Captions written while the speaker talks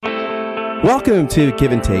Welcome to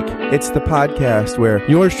Give and Take. It's the podcast where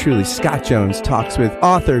yours truly, Scott Jones, talks with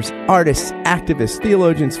authors, artists, activists,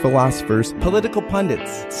 theologians, philosophers, political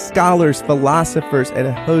pundits, scholars, philosophers, and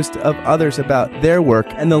a host of others about their work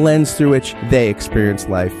and the lens through which they experience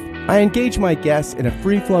life. I engage my guests in a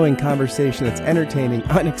free-flowing conversation that's entertaining,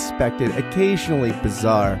 unexpected, occasionally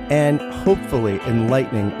bizarre, and hopefully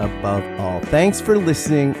enlightening above all. Thanks for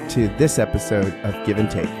listening to this episode of Give and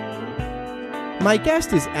Take. My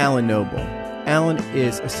guest is Alan Noble. Alan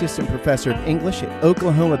is assistant professor of English at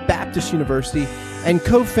Oklahoma Baptist University and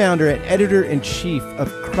co-founder and editor-in-chief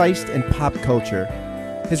of Christ and Pop Culture.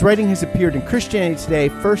 His writing has appeared in Christianity Today,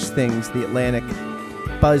 First Things, The Atlantic,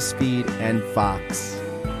 BuzzFeed, and Vox.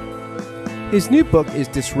 His new book is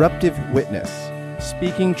Disruptive Witness,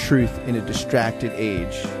 Speaking Truth in a Distracted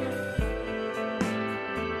Age.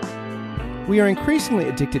 We are increasingly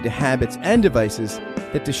addicted to habits and devices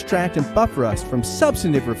that distract and buffer us from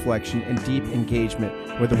substantive reflection and deep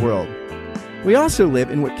engagement with the world. We also live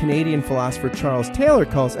in what Canadian philosopher Charles Taylor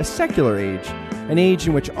calls a secular age, an age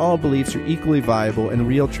in which all beliefs are equally viable and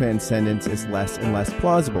real transcendence is less and less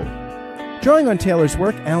plausible. Drawing on Taylor's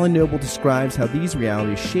work, Alan Noble describes how these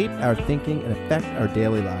realities shape our thinking and affect our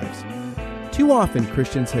daily lives. Too often,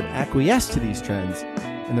 Christians have acquiesced to these trends,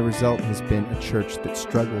 and the result has been a church that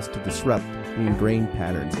struggles to disrupt the ingrained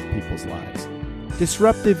patterns of people's lives.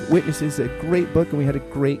 Disruptive Witness is a great book, and we had a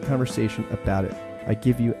great conversation about it. I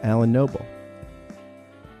give you Alan Noble.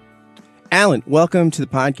 Alan, welcome to the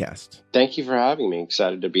podcast. Thank you for having me.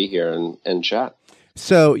 Excited to be here and chat.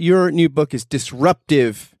 So your new book is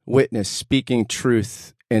Disruptive Witness, Speaking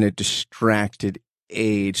Truth in a Distracted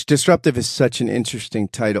Age. Disruptive is such an interesting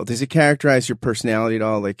title. Does it characterize your personality at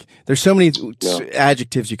all? Like, there's so many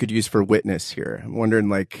adjectives you could use for witness here. I'm wondering,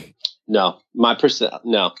 like... No, my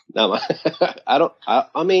no, not my,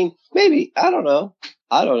 I mean, maybe, I don't know.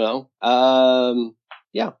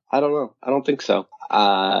 Yeah, I don't know. I don't think so.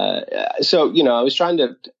 So, I was trying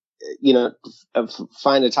to,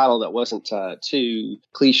 find a title that wasn't, too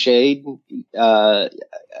cliched,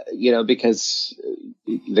 because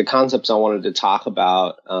the concepts I wanted to talk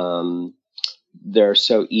about, they're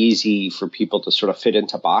so easy for people to sort of fit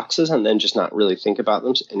into boxes and then just not really think about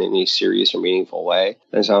them in any serious or meaningful way.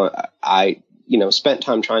 And so I spent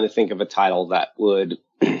time trying to think of a title that would,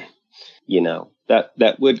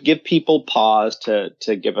 that would give people pause to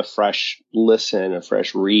give a fresh listen, a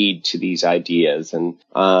fresh read to these ideas. And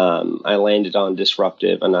I landed on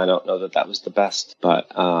disruptive, and I don't know that was the best, but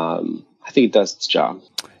I think it does its job.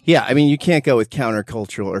 Yeah, I mean, you can't go with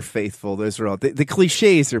countercultural or faithful. Those are all the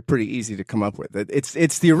cliches are pretty easy to come up with.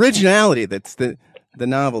 It's the originality that's the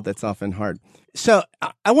novel that's often hard. So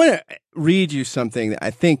I want to read you something that I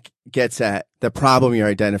think gets at the problem you're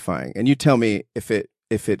identifying, and you tell me if it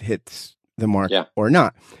hits the mark or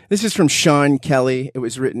not. This is from Sean Kelly. It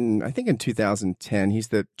was written, I think, in 2010. He's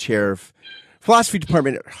the chair of philosophy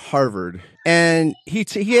department at Harvard. And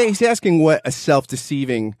he's asking what a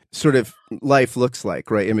self-deceiving sort of life looks like,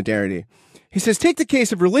 right, in modernity. He says, take the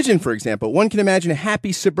case of religion, for example. One can imagine a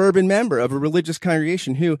happy suburban member of a religious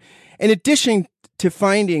congregation who, in addition to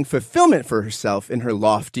finding fulfillment for herself in her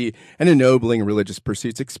lofty and ennobling religious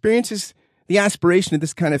pursuits, experiences the aspiration of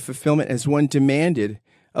this kind of fulfillment as one demanded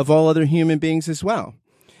of all other human beings as well.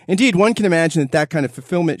 Indeed, one can imagine that kind of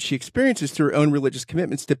fulfillment she experiences through her own religious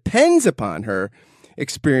commitments depends upon her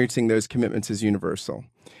experiencing those commitments as universal,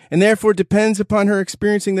 and therefore depends upon her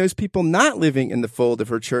experiencing those people not living in the fold of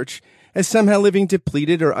her church as somehow living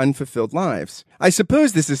depleted or unfulfilled lives. I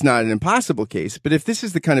suppose this is not an impossible case, but if this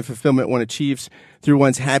is the kind of fulfillment one achieves through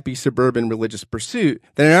one's happy suburban religious pursuit,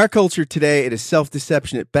 then in our culture today it is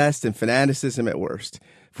self-deception at best and fanaticism at worst.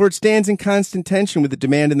 For it stands in constant tension with the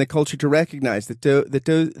demand in the culture to recognize that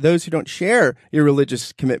those who don't share your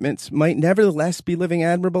religious commitments might nevertheless be living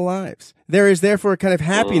admirable lives. There is therefore a kind of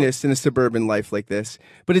happiness in a suburban life like this,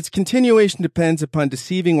 but its continuation depends upon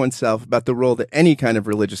deceiving oneself about the role that any kind of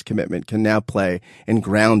religious commitment can now play in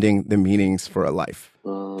grounding the meanings for a life.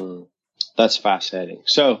 That's fascinating.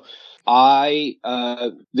 So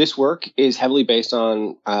this work is heavily based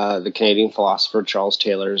on the Canadian philosopher Charles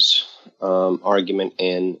Taylor's argument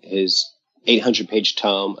in his 800-page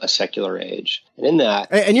tome, A Secular Age. And in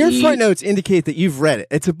that... And your footnotes indicate that you've read it.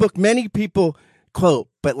 It's a book many people quote,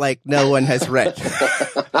 but no one has read.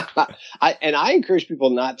 I encourage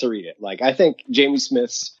people not to read it. I think Jamie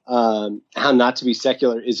Smith's How Not to Be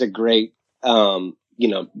Secular is a great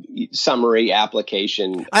summary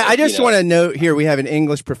application. I just want to note here, we have an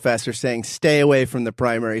English professor saying, stay away from the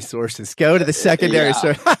primary sources. Go to the secondary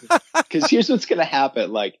source. Because here's what's going to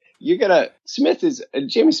happen.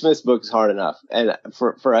 Jamie Smith's book is hard enough. And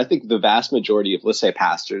for I think the vast majority of, let's say,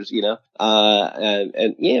 pastors, and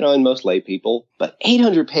and most lay people, but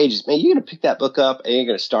 800 pages, man, you're going to pick that book up and you're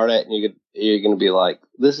going to start it and you're going to be like,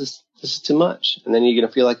 this is too much. And then you're going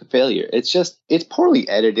to feel like a failure. It's poorly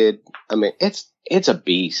edited. I mean, it's a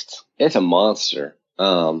beast. It's a monster.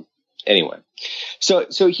 Anyway,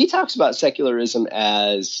 so he talks about secularism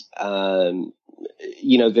as, the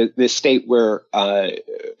state where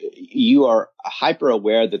you are hyper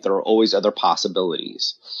aware that there are always other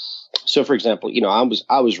possibilities. So, for example,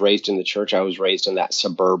 I was raised in the church. I was raised in that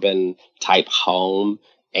suburban type home,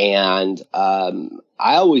 and I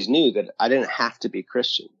always knew that I didn't have to be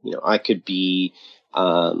Christian. I could be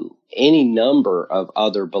any number of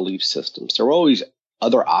other belief systems. There were always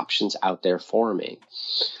other options out there for me.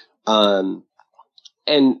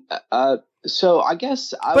 So I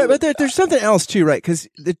guess but there's something else too, right? Because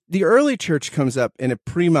the early church comes up in a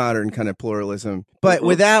pre-modern kind of pluralism, but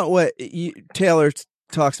without what Taylor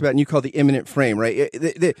talks about and you call the immanent frame, right?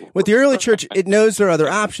 With the early church, it knows there are other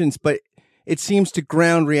options, but it seems to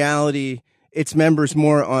ground reality, its members,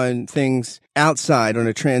 more on things outside, on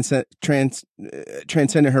a transcendent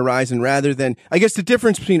horizon, rather than, I guess the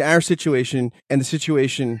difference between our situation and the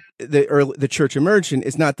situation the church emerged in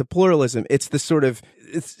is not the pluralism. It's the sort of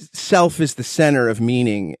self is the center of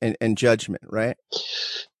meaning and judgment, right?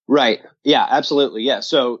 Right. Yeah, absolutely. Yeah.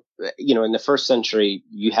 So, in the first century,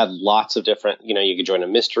 you had lots of different, you could join a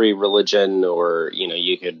mystery religion or,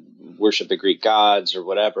 you could worship the Greek gods or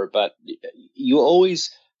whatever. But you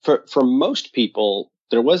always, for most people,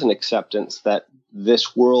 there was an acceptance that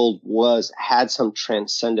this world had some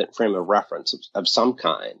transcendent frame of reference of some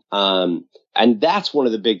kind. And that's one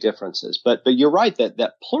of the big differences. But you're right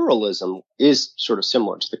that pluralism is sort of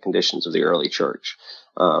similar to the conditions of the early church.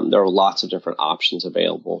 There are lots of different options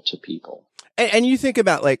available to people. And you think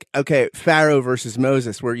about Pharaoh versus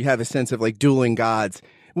Moses, where you have a sense of like dueling gods.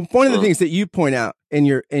 One of the things that you point out in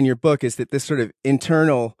your book is that this sort of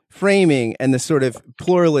internal framing and the sort of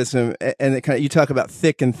pluralism and the kind of, you talk about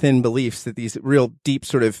thick and thin beliefs, that these real deep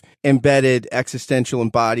sort of embedded existential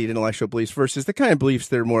embodied intellectual beliefs versus the kind of beliefs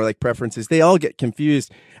that are more like preferences, they all get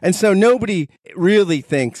confused. And so nobody really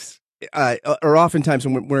thinks, or oftentimes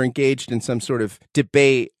when we're engaged in some sort of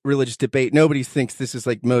debate, religious debate, nobody thinks this is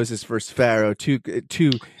like Moses versus Pharaoh, two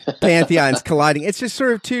pantheons colliding. It's just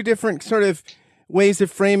sort of two different sort of ways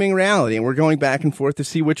of framing reality, and we're going back and forth to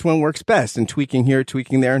see which one works best, and tweaking here,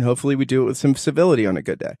 tweaking there, and hopefully we do it with some civility on a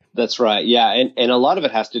good day. That's right. Yeah, and a lot of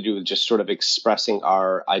it has to do with just sort of expressing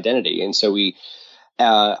our identity. And so when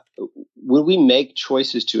we make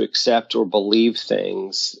choices to accept or believe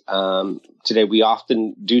things today, we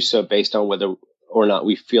often do so based on whether or not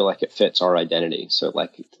we feel like it fits our identity. So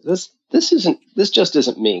like this just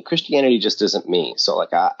isn't me. Christianity just isn't me. So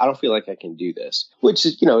like I don't feel like I can do this, which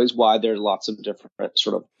is is why there are lots of different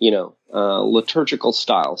sort of liturgical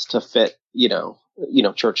styles to fit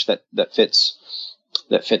church that fits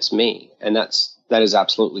me, and that is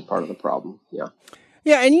absolutely part of the problem. Yeah.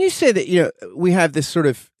 Yeah, and you say that we have this sort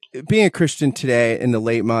of, being a Christian today in the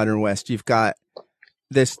late modern West, you've got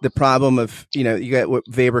the problem of, you got what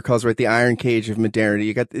Weber calls, right, the iron cage of modernity.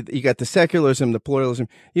 You got the secularism, the pluralism.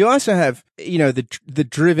 You also have,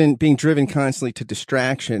 being driven constantly to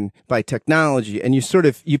distraction by technology. And you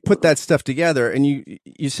put that stuff together and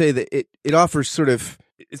you say that it offers sort of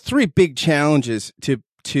three big challenges to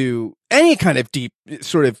any kind of deep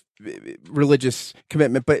sort of religious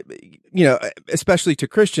commitment, but especially to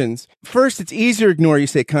Christians. First, it's easier to ignore, you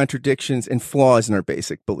say, contradictions and flaws in our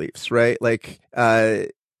basic beliefs, right? Like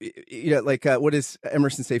what does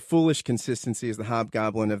Emerson say? Foolish consistency is the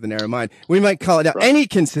hobgoblin of the narrow mind. We might call it out. Right. Any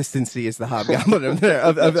consistency is the hobgoblin of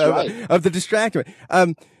the distracted.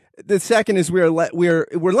 The second is we're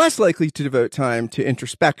less likely to devote time to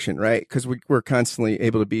introspection, right? Because we're constantly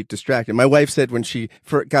able to be distracted. My wife said when she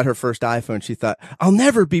got her first iPhone, she thought, "I'll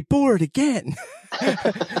never be bored again."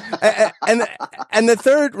 and the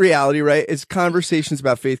third reality, right, is conversations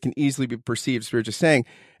about faith can easily be perceived, as we were just saying,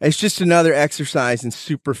 as just another exercise in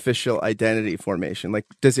superficial identity formation. Like,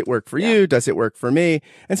 does it work for you? Does it work for me?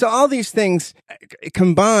 And so all these things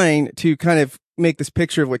combine to kind of make this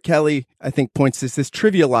picture of what Kelly, I think, points to this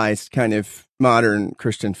trivialized kind of modern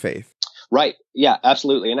Christian faith. Right. Yeah,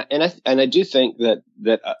 absolutely. And I do think that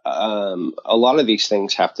a lot of these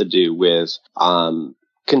things have to do with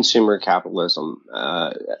consumer capitalism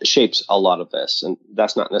shapes a lot of this. And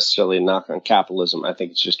that's not necessarily a knock on capitalism. I think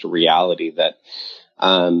it's just a reality that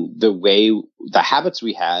the habits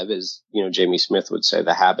we have is, Jamie Smith would say,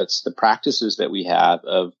 the practices that we have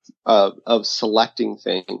of selecting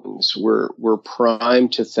things, we're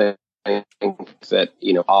primed to think that,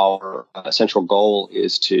 our central goal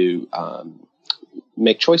is to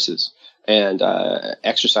make choices and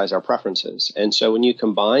exercise our preferences. And so when you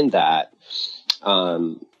combine that,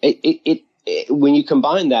 when you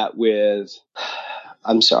combine that with,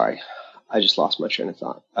 I'm sorry, I just lost my train of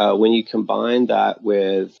thought. When you combine that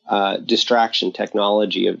with distraction,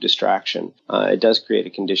 technology of distraction, it does create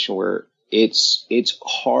a condition where it's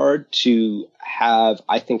hard to have,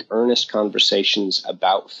 I think, earnest conversations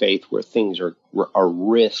about faith where things are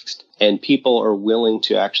risked and people are willing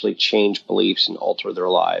to actually change beliefs and alter their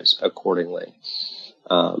lives accordingly.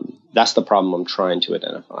 That's the problem I'm trying to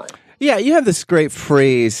identify. Yeah, you have this great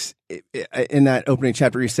phrase in that opening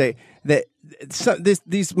chapter. You say that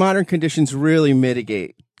these modern conditions really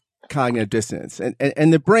mitigate cognitive dissonance,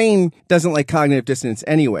 and the brain doesn't like cognitive dissonance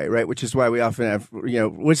anyway, right? Which is why we often have,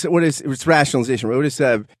 it's rationalization. What is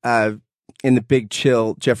in The Big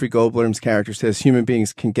Chill, Jeffrey Goldblum's character says human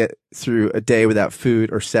beings can get through a day without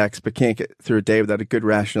food or sex, but can't get through a day without a good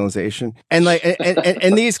rationalization. And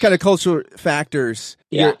and these kind of cultural factors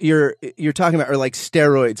you're talking about are like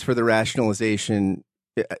steroids for the rationalization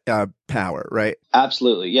power, right?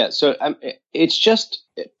 Absolutely, yeah. So it's just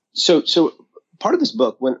so. Part of this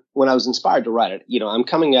book, when I was inspired to write it, I'm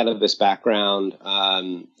coming out of this background,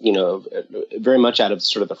 very much out of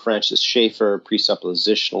sort of the Francis Schaeffer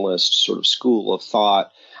presuppositionalist sort of school of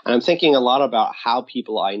thought. And I'm thinking a lot about how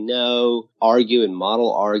people I know argue and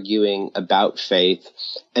model arguing about faith.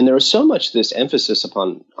 And there is so much this emphasis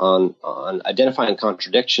upon identifying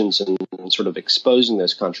contradictions and sort of exposing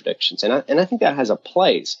those contradictions. And I think that has a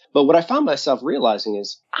place. But what I found myself realizing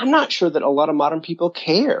is I'm not sure that a lot of modern people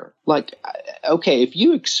care. Like, okay, if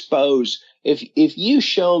you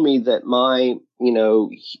show me that my,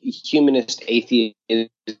 humanist atheism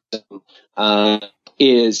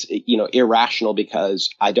is, irrational because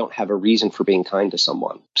I don't have a reason for being kind to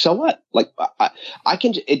someone. So what? Like, I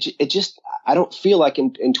don't feel like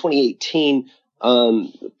in 2018,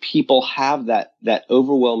 people have that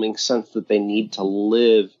overwhelming sense that they need to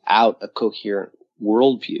live out a coherent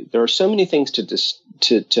worldview. There are so many things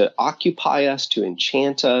to occupy us, to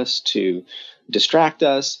enchant us, to distract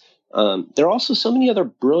us. There are also so many other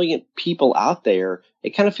brilliant people out there.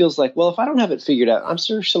 It kind of feels like, well, if I don't have it figured out, I'm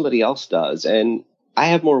sure somebody else does. And I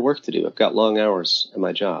have more work to do. I've got long hours in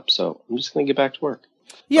my job, so I'm just going to get back to work.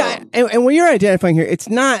 Yeah, and what you're identifying here, it's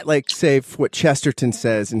not like, say, what Chesterton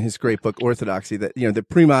says in his great book, Orthodoxy, that, the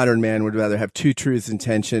pre-modern man would rather have two truths in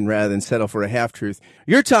tension rather than settle for a half-truth.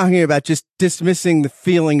 You're talking about just dismissing the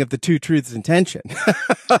feeling of the two truths in tension.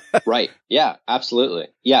 Right. Yeah, absolutely.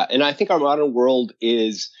 Yeah, and I think our modern world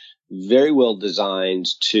is very well designed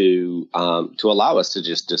to allow us to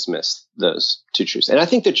just dismiss those two truths. And I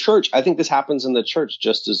think this happens in the church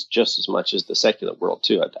just as much as the secular world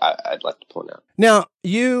too. I'd like to point out. Now,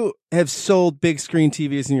 you have sold big screen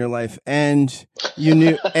TVs in your life, and you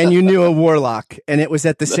knew a warlock, and it was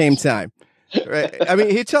at the same time. Right. I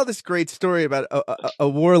mean, he told this great story about a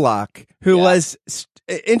warlock who was,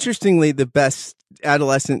 interestingly, the best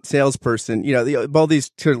adolescent salesperson. All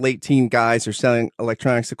these sort of late teen guys are selling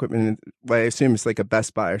electronics equipment. I assume it's like a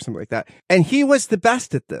Best Buy or something like that. And he was the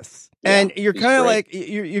best at this. And you're kind of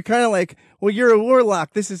like, well, you're a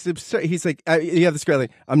warlock. This is absurd. He's like, you have this guy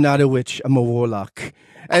like, I'm not a witch, I'm a warlock.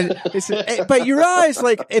 And but you realize,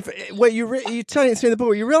 like, if what you tell in the book,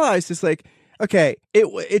 what you realize is like, okay,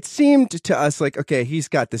 it seemed to us like, okay, he's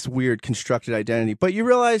got this weird constructed identity, but you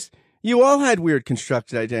realize you all had weird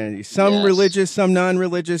constructed identities. Some religious, some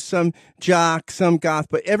non-religious, some jock, some goth,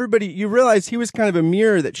 but everybody, you realize he was kind of a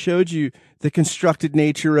mirror that showed you the constructed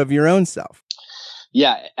nature of your own self.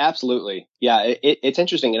 Yeah, absolutely. Yeah, it's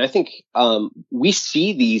interesting. And I think we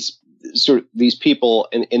see these people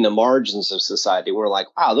in the margins of society. We're like,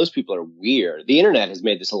 wow, those people are weird. The internet has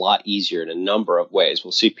made this a lot easier in a number of ways.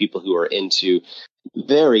 We'll see people who are into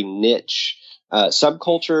very niche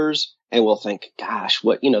subcultures, and we'll think, gosh,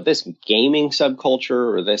 what, this gaming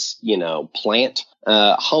subculture or this, plant,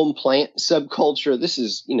 home plant subculture, this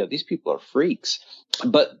is, these people are freaks.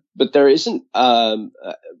 But there isn't,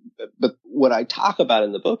 but what I talk about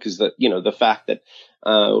in the book is that, the fact that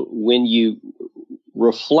when you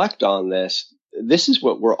reflect on this is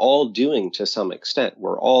what we're all doing to some extent.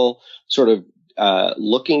 We're all sort of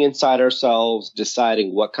looking inside ourselves,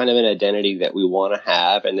 deciding what kind of an identity that we want to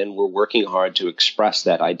have, and then we're working hard to express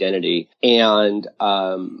that identity. And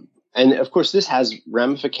of course, this has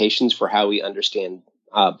ramifications for how we understand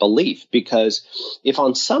belief, because if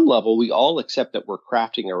on some level we all accept that we're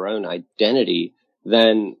crafting our own identity,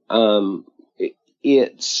 then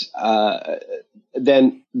it's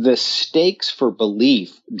then the stakes for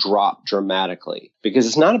belief drop dramatically, because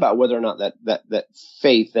it's not about whether or not that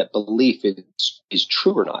faith, that belief is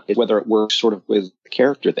true or not. It's whether it works sort of with the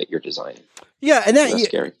character that you're designing. Yeah, and that's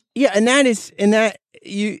scary. Yeah, and that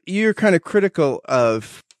you're kind of critical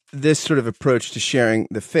of this sort of approach to sharing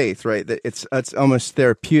the faith, right? That it's almost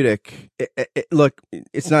therapeutic. Look,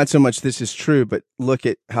 it's not so much this is true, but look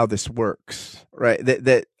at how this works, right?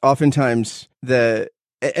 That oftentimes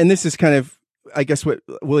and this is kind of, I guess, what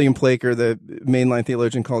William Plaker, the mainline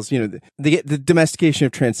theologian, calls, the domestication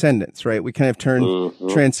of transcendence, right? We kind of turn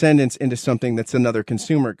transcendence into something that's another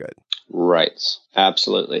consumer good. Right.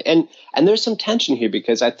 Absolutely. And there's some tension here,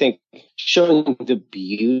 because I think showing the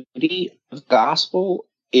beauty of the gospel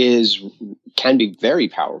can be very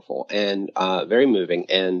powerful and very moving,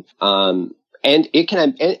 and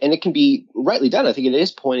it can be rightly done. I think it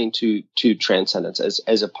is pointing to transcendence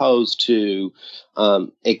as opposed to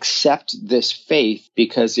accept this faith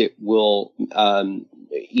because it will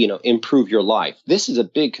improve your life. This is a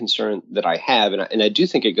big concern that I have, and I do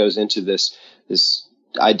think it goes into this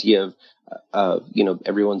idea of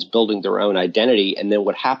everyone's building their own identity. And then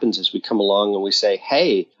what happens is we come along and we say,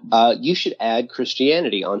 hey, you should add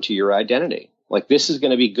Christianity onto your identity. Like, this is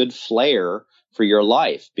going to be good flair for your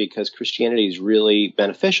life because Christianity is really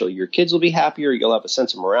beneficial. Your kids will be happier. You'll have a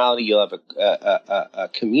sense of morality. You'll have a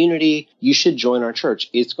community. You should join our church.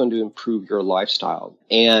 It's going to improve your lifestyle.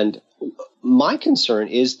 And my concern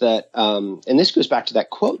is that, and this goes back to that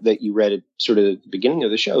quote that you read at sort of the beginning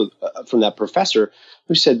of the show from that professor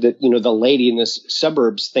who said that, the lady in the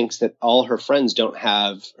suburbs thinks that all her friends or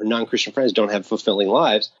non-Christian friends don't have fulfilling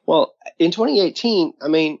lives. Well, in 2018, I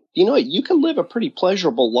mean, you can live a pretty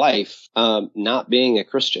pleasurable life not being a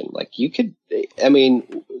Christian. Like,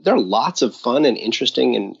 there are lots of fun and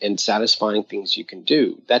interesting and satisfying things you can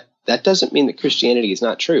do. That doesn't mean that Christianity is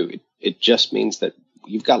not true. It just means that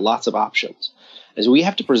you've got lots of options. And so we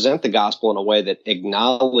have to present the gospel in a way that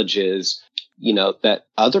acknowledges, that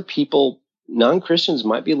other people, non-Christians,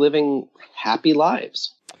 might be living happy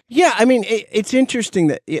lives. Yeah, I mean, it's interesting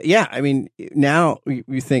that, now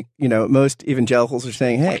we think, most evangelicals are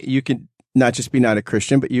saying, hey, you could not just be not a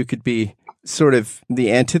Christian, but you could be sort of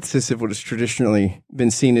the antithesis of what has traditionally been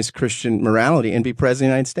seen as Christian morality and be president of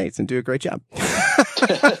the United States and do a great job.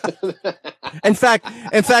 In fact,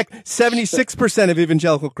 76% of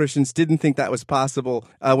evangelical Christians didn't think that was possible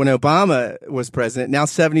when Obama was president. Now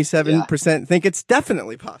 77% think it's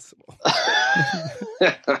definitely possible.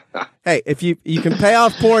 Hey, if you can pay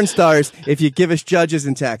off porn stars if you give us judges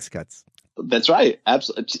and tax cuts. That's right.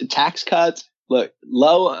 Absolutely. Tax cuts. Look,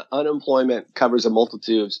 low unemployment covers a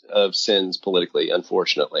multitude of sins politically,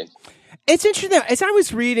 unfortunately. It's interesting. As I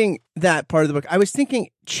was reading that part of the book, I was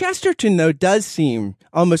thinking Chesterton, though, does seem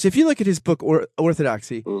almost, if you look at his book,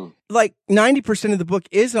 Orthodoxy, like 90% of the book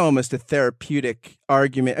is almost a therapeutic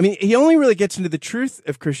argument. I mean, he only really gets into the truth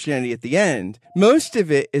of Christianity at the end. Most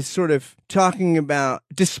of it is sort of talking about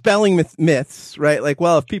dispelling myths, right? Like,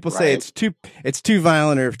 well, if people say it's too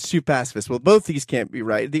violent or it's too pacifist, well, both these can't be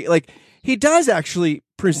right. He does actually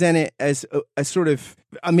present it as a sort of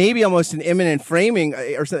maybe almost an imminent framing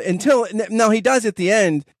or something he does at the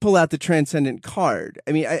end pull out the transcendent card.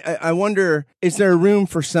 I mean, I wonder, is there room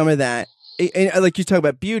for some of that? And like you talk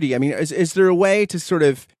about beauty, I mean, is there a way to sort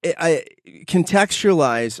of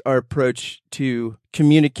contextualize our approach to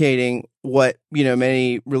communicating what,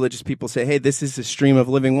 many religious people say, hey, this is a stream of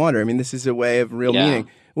living water. I mean, this is a way of real meaning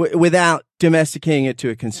without domesticating it to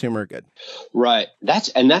a consumer good. Right. That's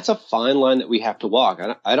a fine line that we have to walk.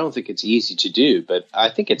 I don't think it's easy to do, but I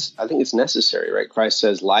think it's necessary, right? Christ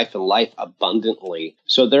says life and life abundantly.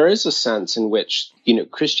 So there is a sense in which,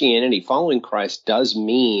 Christianity, following Christ, does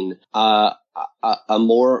mean a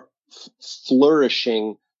more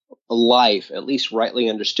flourishing life, at least rightly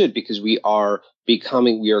understood, because we are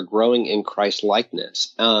growing in Christ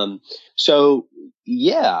likeness. I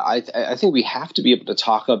think we have to be able to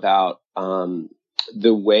talk about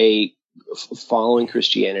the way following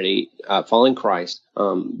Christianity, following Christ,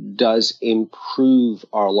 does improve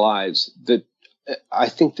our lives. I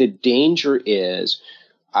think the danger is,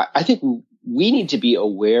 I think we need to be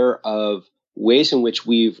aware of ways in which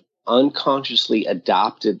we've unconsciously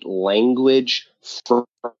adopted language to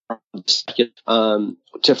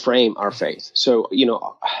frame our faith. So,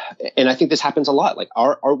 and I think this happens a lot. Like,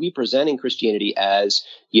 are we presenting Christianity as,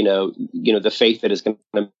 the faith that is going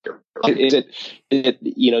to, is it,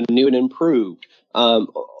 new and improved?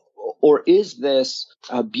 Or is this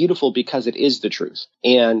beautiful because it is the truth?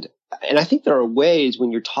 And I think there are ways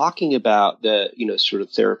when you're talking about the, sort of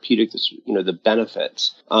therapeutic, the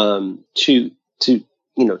benefits, to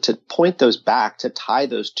to point those back, to tie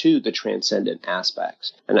those to the transcendent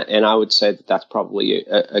aspects. And I would say that that's probably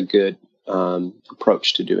a good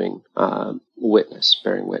approach to doing bearing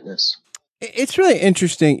witness. It's really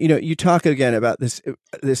interesting. You talk again about this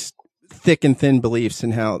thick and thin beliefs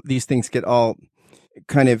and how these things get all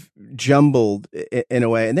kind of jumbled in a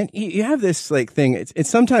way. And then you have this like thing. It's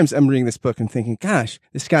sometimes I'm reading this book and thinking, gosh,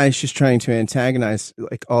 this guy is just trying to antagonize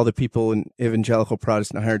like all the people in evangelical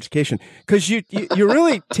Protestant higher education. Cause you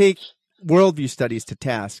really take worldview studies to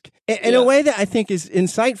task in a way that I think is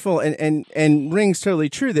insightful and rings totally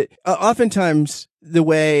true, that oftentimes the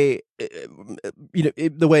way,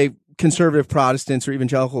 the way conservative Protestants or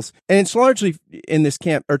evangelicals, and it's largely in this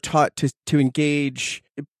camp, are taught to engage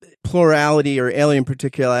plurality or alien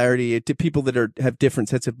particularity to people that have different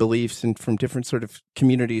sets of beliefs and from different sort of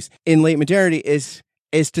communities in late modernity is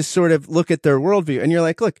to sort of look at their worldview. And you're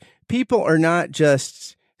like, look, people are not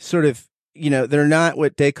just sort of, they're not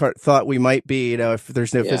what Descartes thought we might be, if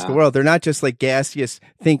there's no physical world. They're not just like gaseous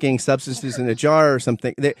thinking substances in a jar or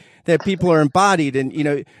something. That people are embodied. And,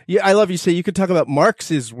 I love you say you could talk about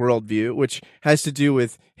Marx's worldview, which has to do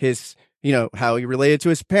with his, how he related to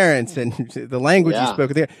his parents and the language he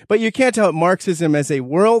spoke there. But you can't tell Marxism as a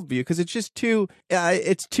worldview because it's just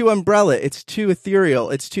it's too umbrella. It's too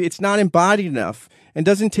ethereal. It's not embodied enough. And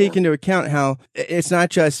doesn't take into account how it's not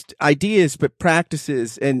just ideas, but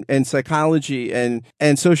practices and psychology and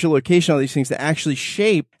social location, all these things that actually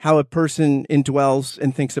shape how a person indwells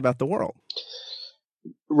and thinks about the world.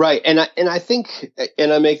 Right. And I think,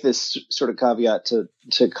 and I make this sort of caveat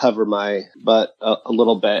to cover my butt a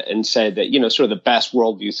little bit and say that, sort of the best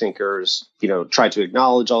worldview thinkers, try to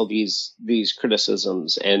acknowledge all these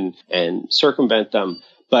criticisms and circumvent them.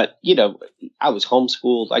 But, I was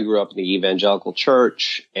homeschooled. I grew up in the evangelical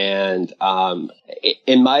church. And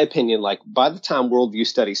in my opinion, like by the time worldview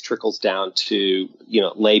studies trickles down to,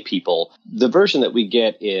 lay people, the version that we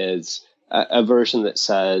get is a version that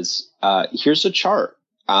says, here's a chart.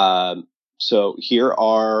 So here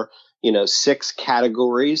are, 6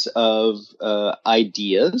 categories of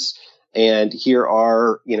ideas. And here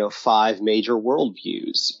are, 5 major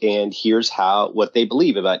worldviews. And here's what they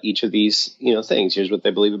believe about each of these, things. Here's what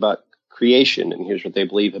they believe about creation. And here's what they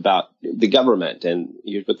believe about the government. And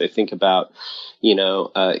here's what they think about,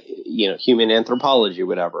 human anthropology,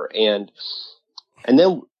 whatever. And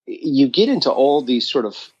then you get into all these sort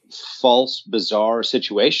of false, bizarre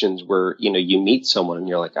situations where, you meet someone and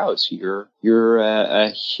you're like, oh, so you're a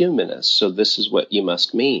humanist. So this is what you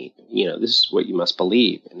must mean. This is what you must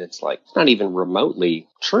believe. And it's like, it's not even remotely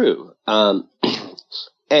true.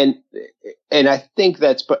 And I think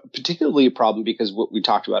that's particularly a problem because what we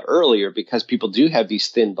talked about earlier, because people do have these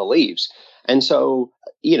thin beliefs. And so,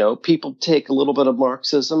 people take a little bit of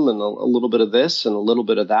Marxism and a little bit of this and a little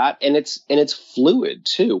bit of that. And it's fluid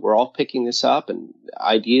too. We're all picking this up and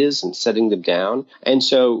ideas and setting them down. And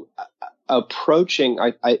so I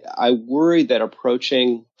worry that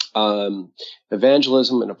approaching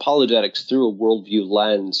evangelism and apologetics through a worldview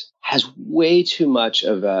lens has way too much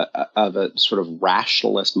of a sort of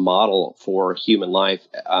rationalist model for human life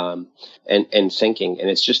and thinking. And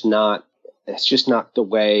it's just not the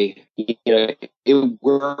way, it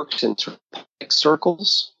works in sort of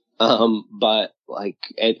circles. But like,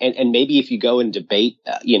 and maybe if you go and debate,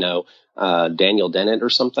 Daniel Dennett or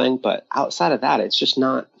something, but outside of that, that's just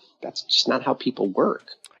not how people work.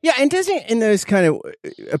 Yeah, and doesn't in those kind of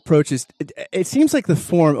approaches, it seems like the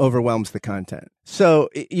form overwhelms the content. So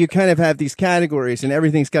you kind of have these categories, and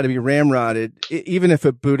everything's got to be ramrodded. Even if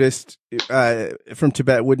a Buddhist from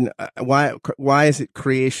Tibet wouldn't, why is it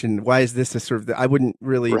creation? Why is this a sort of? I wouldn't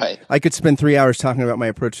really. Right. I could spend 3 hours talking about my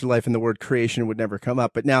approach to life, and the word creation would never come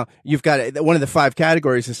up. But now you've got one of the 5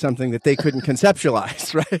 categories is something that they couldn't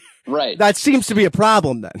conceptualize, right? Right. That seems to be a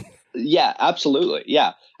problem then. Yeah, absolutely.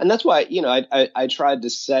 Yeah. And that's why, I tried to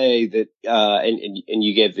say that, and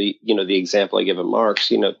you gave the example I gave of Marx,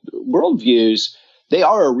 worldviews, they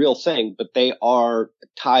are a real thing, but they are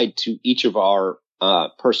tied to each of our,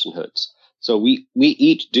 personhoods. So we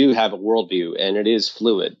each do have a worldview and it is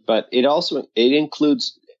fluid, but it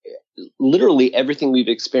includes literally everything we've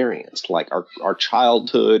experienced, like our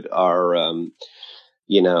childhood, our,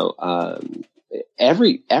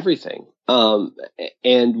 everything.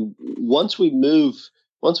 And once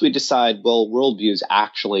we decide, well, worldview is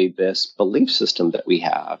actually this belief system that we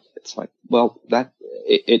have, it's like, well, that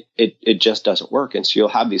it just doesn't work. And so you'll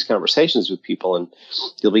have these conversations with people and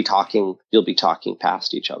you'll be talking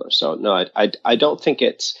past each other. So no, I don't think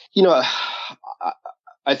it's,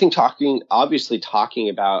 I think obviously talking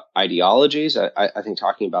about ideologies, I think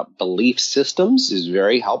talking about belief systems is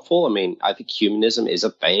very helpful. I mean, I think humanism is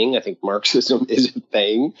a thing. I think Marxism is a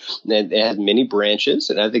thing, and it has many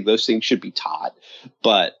branches, and I think those things should be taught.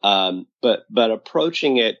 But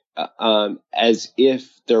approaching it as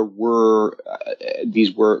if there were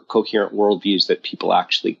these were coherent worldviews that people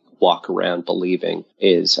actually walk around believing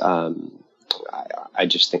is, I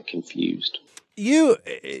just think, confused. Your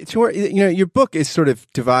book is sort of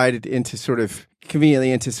divided into sort of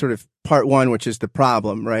conveniently into sort of part one, which is the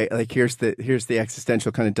problem, right? Like here's the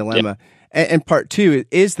existential kind of dilemma. Yeah. And part two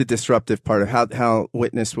is the disruptive part of how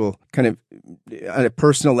witness will kind of on a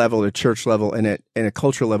personal level, a church level, and at a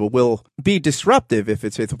cultural level will be disruptive if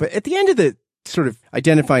it's faithful. But at the end of the sort of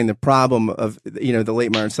identifying the problem of, the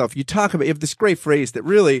late modern self, you have this great phrase that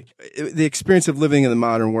really the experience of living in the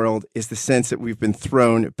modern world is the sense that we've been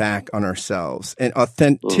thrown back on ourselves, and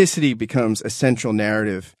authenticity becomes a central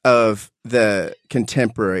narrative of the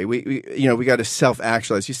contemporary. We got to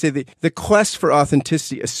self-actualize. You say the quest for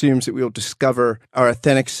authenticity assumes that we will discover our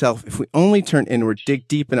authentic self if we only turn inward, dig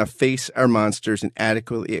deep enough, face our monsters, and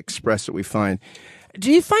adequately express what we find.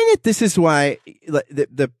 Do you find that this is why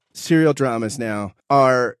the serial dramas now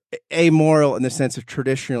are amoral in the sense of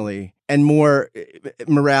traditionally, and more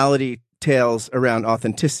morality tales around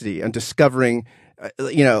authenticity and discovering,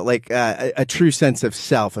 a true sense of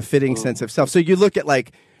self, a fitting sense of self? So you look at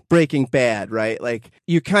like Breaking Bad, right? Like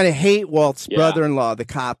you kind of hate Walt's brother-in-law, the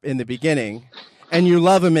cop, in the beginning, and you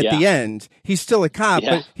love him at the end. He's still a cop,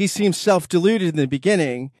 but he seems self-deluded in the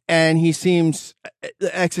beginning, and he seems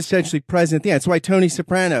existentially present at the end. That's why Tony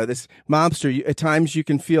Soprano, this mobster, at times you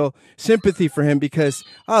can feel sympathy for him because,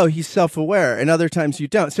 he's self-aware, and other times you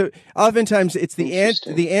don't. So oftentimes it's the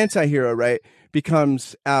anti-hero, right,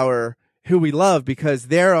 becomes who we love because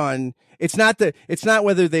they're on. It's not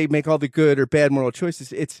whether they make all the good or bad moral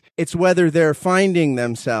choices. It's whether they're finding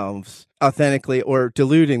themselves authentically or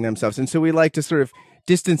deluding themselves. And so we like to sort of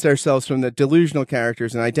distance ourselves from the delusional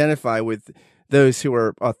characters and identify with those who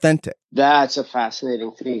are authentic. That's a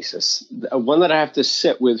fascinating thesis, one that I have to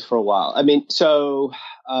sit with for a while. I mean,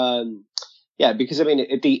 because I mean,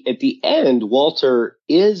 at the end, Walter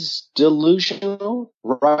is delusional,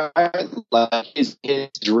 right? Like his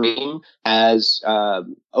dream has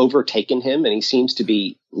overtaken him, and he seems to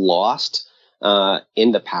be lost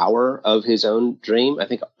in the power of his own dream. I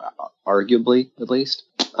think, arguably, at least.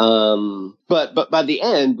 But by the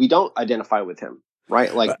end, we don't identify with him,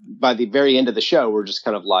 right? Like by the very end of the show, we're just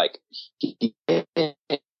kind of like,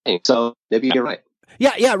 so maybe you're right.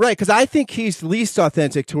 Yeah, right. Because I think he's least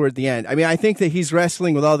authentic toward the end. I mean, I think that he's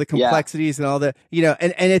wrestling with all the complexities and all the,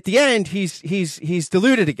 and at the end, he's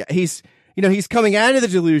deluded again. He's coming out of the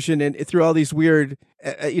delusion and through all these weird,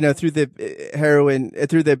 through the heroin,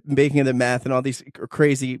 through the making of the meth and all these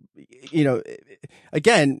crazy,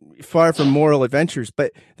 again, far from moral adventures.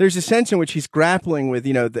 But there's a sense in which he's grappling with,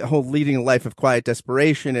 the whole leading a life of quiet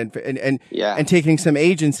desperation and taking some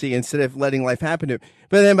agency instead of letting life happen to him.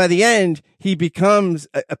 But then by the end, he becomes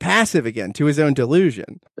a passive again to his own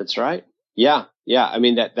delusion. That's right. Yeah. I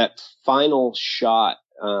mean, that final shot,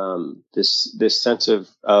 this sense of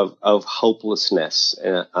hopelessness,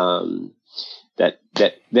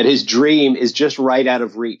 that his dream is just right out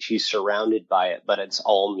of reach. He's surrounded by it, but it's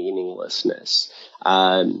all meaninglessness.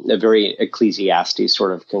 A very Ecclesiastes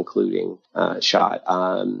sort of concluding shot.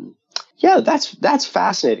 That's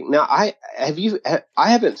fascinating. Now, I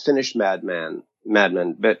haven't finished Mad Men,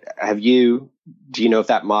 but have you? Do you know if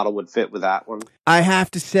that model would fit with that one? I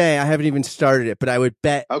have to say I haven't even started it, but I would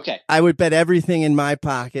bet. Okay. I would bet everything in my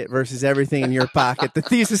pocket versus everything in your pocket. The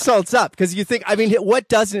thesis holds up because you think. I mean, what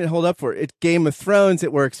doesn't it hold up for? It's Game of Thrones.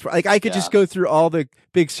 It works for. Like I could just go through all the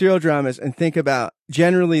big serial dramas and think about.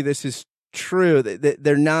 Generally, this is true that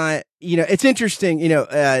they're not. It's interesting.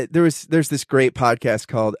 There's this great podcast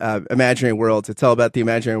called Imaginary Worlds. It's all about the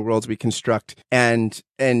imaginary worlds we construct and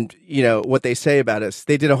what they say about us.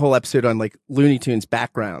 They did a whole episode on like Looney Tunes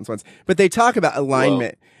backgrounds once, but they talk about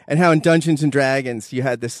alignment and how in Dungeons and Dragons you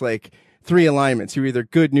had this like 3 alignments. You're either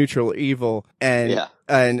good, neutral, or evil,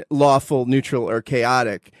 and lawful, neutral, or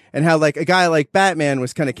chaotic. And how like a guy like Batman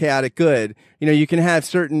was kind of chaotic good. You can have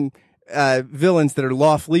certain villains that are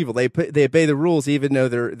lawful evil. They obey the rules even though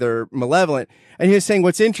they're malevolent. And he was saying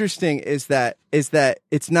what's interesting is that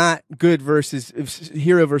it's not good versus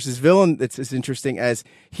hero versus villain that's as interesting as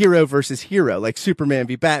hero versus hero, like Superman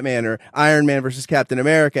v Batman or Iron Man versus Captain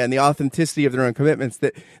America, and the authenticity of their own commitments.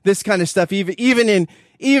 That this kind of stuff, even in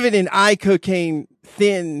eye cocaine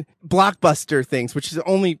thin blockbuster things, which is the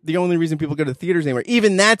only reason people go to the theaters anymore,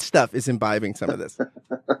 even that stuff is imbibing some of this.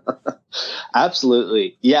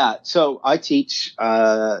 Absolutely. Yeah. So I teach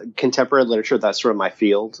contemporary literature. That's sort of my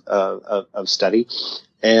field of study.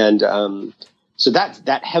 And so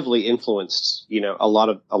that heavily influenced, a lot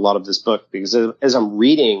of this book, because as I'm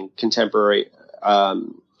reading contemporary,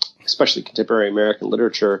 especially contemporary American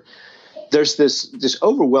literature, there's this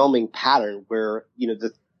overwhelming pattern where,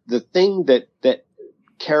 the thing that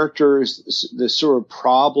characters, the sort of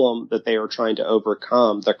problem that they are trying to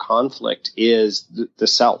overcome, the conflict, is the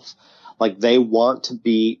self. Like, they want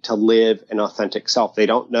to live an authentic self. They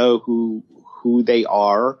don't know who they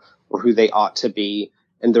are or who they ought to be.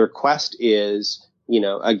 And their quest is,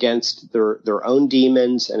 against their own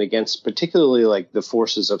demons and against particularly like the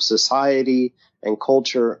forces of society and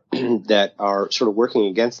culture that are sort of working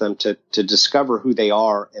against them to discover who they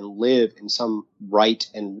are and live in some right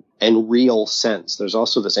and real sense. There's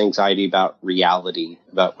also this anxiety about reality,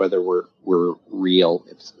 about whether we're real,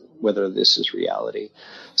 whether this is reality.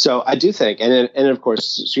 So I do think, and of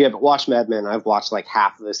course, so you haven't watched Mad Men. I've watched like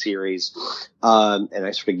half of the series, and I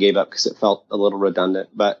sort of gave up because it felt a little redundant.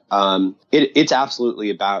 But it's absolutely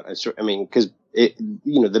about, because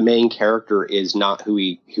the main character is not who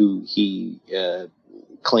he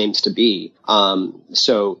claims to be.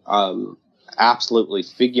 Absolutely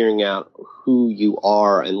figuring out who you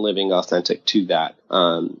are and living authentic to that.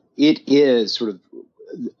 It is sort of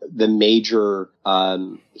the major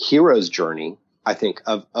hero's journey, I think,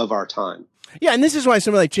 of our time. Yeah, and this is why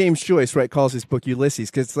someone like James Joyce, right, calls his book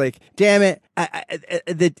Ulysses, because it's like, damn it,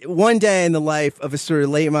 the one day in the life of a sort of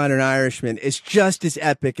late modern Irishman is just as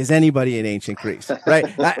epic as anybody in ancient Greece, right?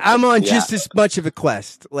 I'm on just as much of a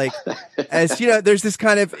quest, like, as, there's this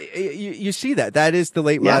kind of, you see that is the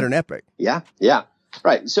late modern epic. Yeah.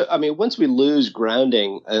 Right. So, once we lose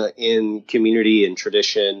grounding in community and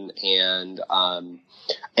tradition and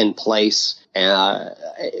place,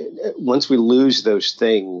 once we lose those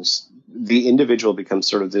things, the individual becomes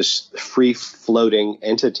sort of this free floating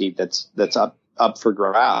entity that's up for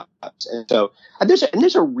grabs. And so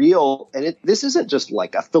there's a real, this isn't just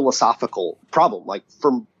like a philosophical problem. Like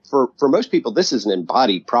for most people, this is an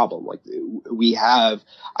embodied problem. Like, we have,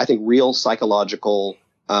 I think, real psychological,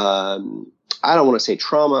 I don't want to say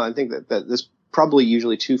trauma. I think that this probably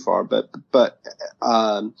usually too far, but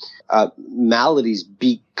maladies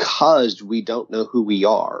because we don't know who we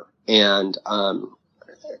are. And,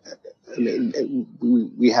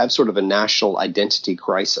 we have sort of a national identity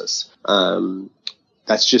crisis.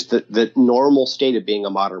 That's just the normal state of being a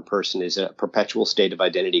modern person, is a perpetual state of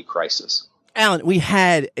identity crisis. Alan, we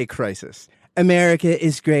had a crisis. America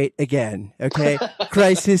is great again. Okay.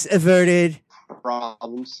 Crisis averted.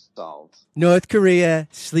 Problem solved. North Korea,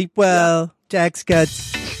 sleep well, tax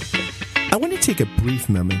cuts. I want to take a brief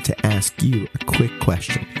moment to ask you a quick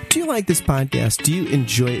question. Do you like this podcast? Do you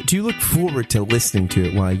enjoy it? Do you look forward to listening to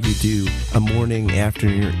it while you do a morning,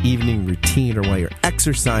 afternoon, or evening routine, or while you're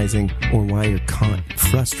exercising, or while you're caught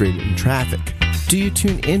frustrated in traffic? Do you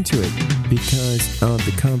tune into it because of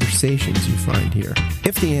the conversations you find here?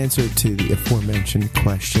 If the answer to the aforementioned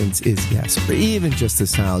questions is yes, or even just a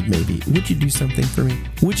solid maybe, would you do something for me?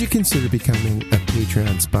 Would you consider becoming a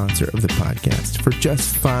Patreon sponsor of the podcast for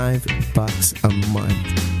just $5 a month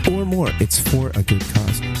or more? It's for a good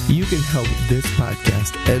cause. You can help this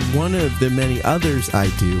podcast and one of the many others I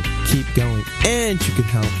do keep going, and you can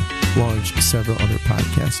help launch several other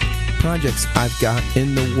podcast projects I've got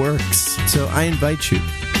in the works. So I invite you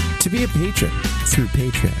to be a patron through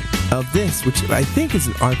Patreon of this, which I think is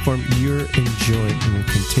an art form you're enjoying and will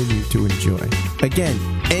continue to enjoy. Again,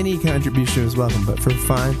 any contribution is welcome, but for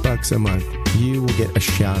 $5 a month, you will get a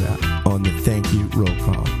shout out on the thank you roll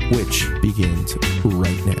call, which begins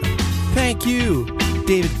right now. Thank you,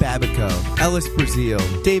 David Babico, Ellis Brazil,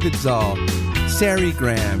 David Zoll, Sari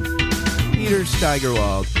Graham, Peter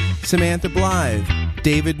Steigerwald, Samantha Blythe,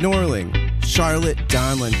 David Norling, Charlotte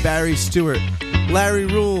Donlin, Barry Stewart, Larry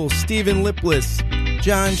Rule, Stephen Lipless,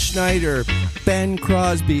 John Schneider, Ben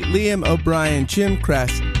Crosby, Liam O'Brien, Jim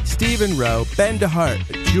Kress, Stephen Rowe, Ben DeHart,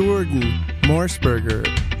 Jordan Morsberger,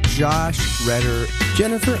 Josh Redder,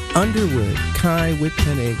 Jennifer Underwood, Kai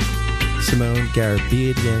Whitpennig, Simone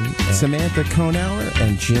Garabedian, Samantha Konauer,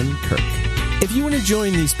 and Jim Kirk. If you want to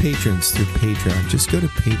join these patrons through Patreon, just go to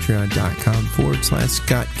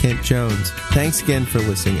patreon.com/Scott Kent Jones. Thanks again for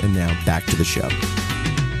listening, and now back to the show.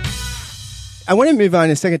 I want to move on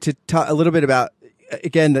in a second to talk a little bit about,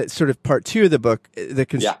 again, the sort of part 2 of the book, the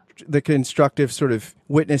constructive sort of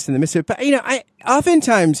witness in the midst of it. But, I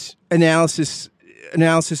oftentimes analysis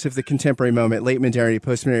of the contemporary moment, late modernity,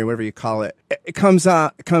 post-modernity, whatever you call it, it comes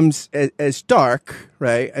as dark,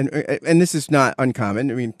 right? And this is not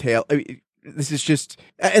uncommon. This is just,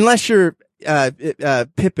 unless you're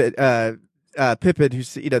Pippin,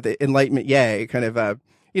 who's, the Enlightenment, yay, kind of, I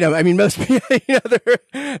mean, most people,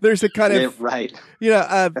 there's a kind of, right.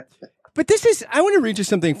 But I want to read you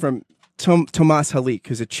something from Tomas Halik,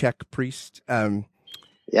 who's a Czech priest, a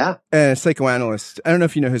psychoanalyst. I don't know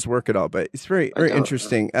if you know his work at all, but it's very, very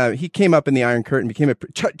interesting. He came up in the Iron Curtain,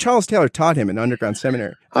 Charles Taylor taught him in underground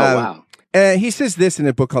seminary. Wow. He says this in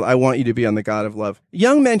a book called I Want You to Be on the God of Love.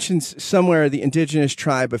 Young mentions somewhere the indigenous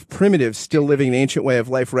tribe of primitives still living an ancient way of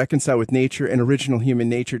life reconciled with nature and original human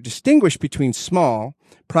nature, distinguish between small,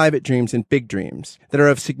 private dreams and big dreams that are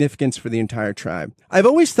of significance for the entire tribe. I've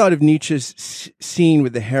always thought of Nietzsche's scene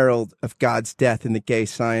with the herald of God's death in the gay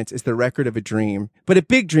science as the record of a dream, but a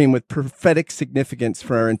big dream with prophetic significance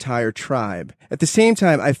for our entire tribe. At the same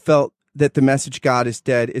time, I felt that the message God is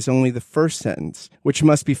dead is only the first sentence, which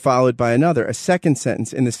must be followed by another, a second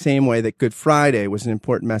sentence, in the same way that Good Friday was an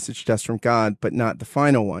important message to us from God, but not the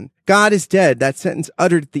final one. God is dead. That sentence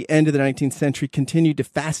uttered at the end of the 19th century continued to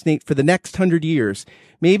fascinate for the next 100 years.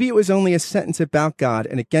 Maybe it was only a sentence about God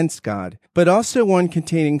and against God, but also one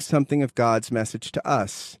containing something of God's message to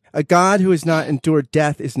us. A God who has not endured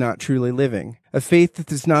death is not truly living. A faith that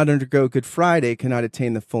does not undergo Good Friday cannot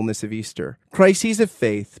attain the fullness of Easter. Crises of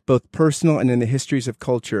faith, both personal and in the histories of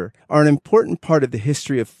culture, are an important part of the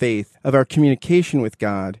history of faith, of our communication with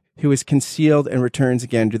God, who is concealed and returns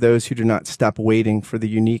again to those who do not stop waiting for the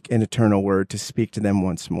unique and eternal word to speak to them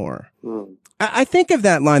once more. I think of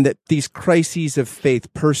that line, that these crises of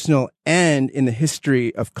faith, personal and in the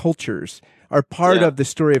history of cultures, are part of the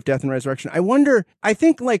story of death and resurrection. I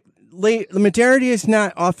think modernity is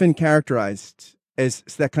not often characterized as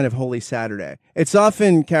that kind of Holy Saturday. It's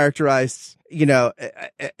often characterized,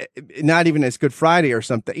 not even as Good Friday or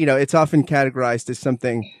something. It's often categorized as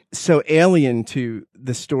something so alien to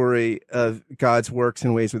the story of God's works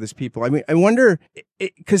and ways with his people. I mean, I wonder,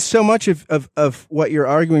 because so much of what you're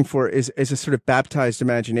arguing for is a sort of baptized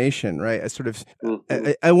imagination, right? A sort of,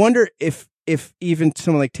 I wonder if even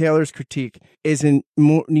someone like Taylor's critique is in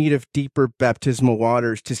more need of deeper baptismal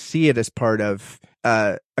waters to see it as part of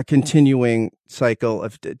a continuing cycle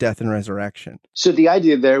of death and resurrection. So the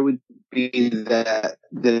idea there would be that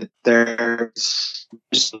there's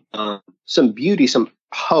some beauty, some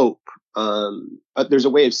hope. There's a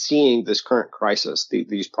way of seeing this current crisis,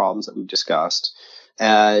 these problems that we've discussed,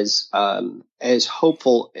 as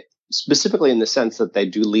hopeful, specifically in the sense that they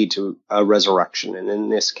do lead to a resurrection. And in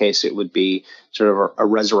this case, it would be sort of a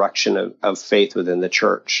resurrection of faith within the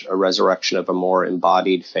church, a resurrection of a more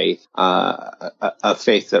embodied faith, a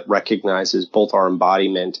faith that recognizes both our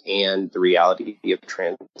embodiment and the reality of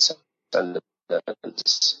transcendence.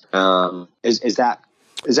 Is that?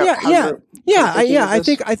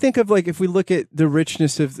 I think of, like, if we look at the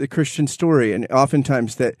richness of the Christian story, and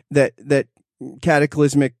oftentimes that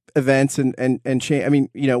cataclysmic events and change. I mean,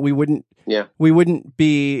 we wouldn't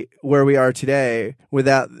be where we are today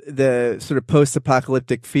without the sort of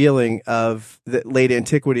post-apocalyptic feeling of the late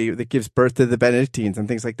antiquity that gives birth to the Benedictines and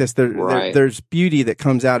things like this. There's beauty that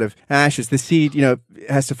comes out of ashes. The seed,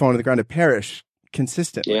 has to fall into the ground to perish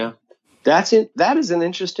consistently. Yeah, that is an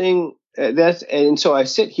interesting. And so I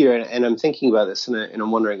sit here and I'm thinking about this and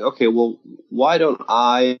I'm wondering, okay, well, why don't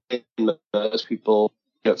I and most people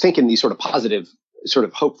think in these sort of positive, sort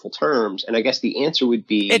of hopeful terms? And I guess the answer would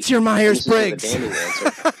be, it's your Myers-Briggs.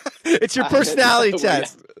 It's your personality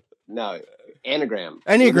test. No, Enneagram.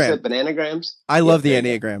 Enneagram. Bananagrams. I love the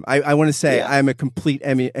Enneagram. I want to say I'm a complete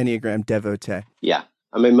Enneagram devotee. Yeah.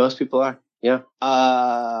 I mean, most people are. Yeah.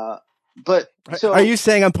 But so, are you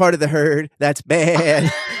saying I'm part of the herd? That's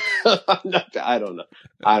bad. I don't know.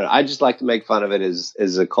 I just like to make fun of it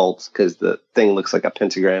as a cult because the thing looks like a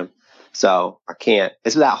pentagram. So I can't.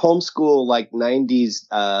 It's that homeschool, like 90s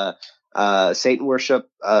Satan worship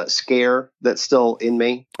scare that's still in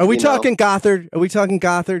me. Are we talking Gothard? Are we talking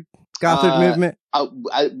Gothard movement? I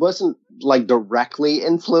wasn't like directly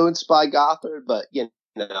influenced by Gothard, but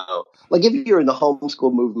like if you're in the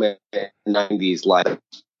homeschool movement in the 90s, like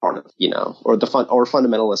part of, or or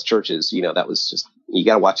fundamentalist churches, that was just, you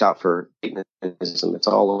got to watch out for Satanism. It's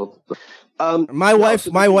all over. My wife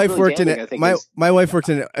worked in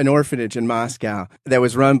an orphanage in Moscow that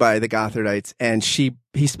was run by the Gothardites, and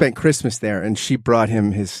he spent Christmas there, and she brought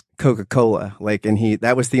him his Coca-Cola,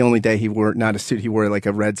 that was the only day he wore not a suit. He wore like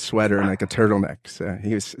a red sweater and like a turtleneck. So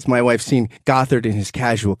my wife's seen Gothard in his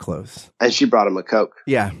casual clothes, and she brought him a Coke.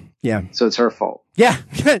 Yeah. So it's her fault. Yeah.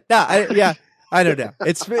 I don't know.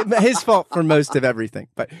 It's his fault for most of everything,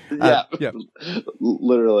 but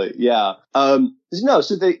literally, yeah. No,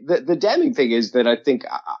 so the damning thing is that I think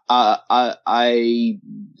I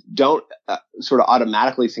don't sort of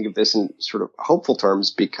automatically think of this in sort of hopeful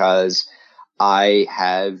terms, because I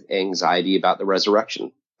have anxiety about the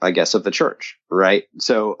resurrection, I guess, of the church, right?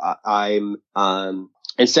 So I'm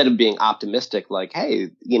instead of being optimistic, like,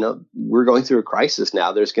 hey, we're going through a crisis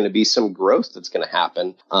now, there's going to be some growth that's going to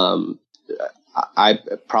happen. I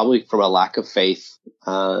probably, from a lack of faith,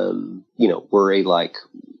 worry, like,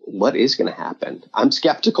 what is going to happen? I'm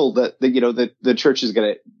skeptical that the church is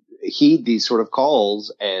going to heed these sort of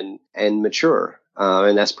calls and mature.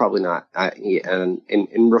 And that's probably not, and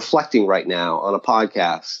in reflecting right now on a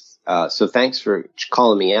podcast. So thanks for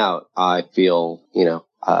calling me out. I feel,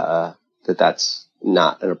 that's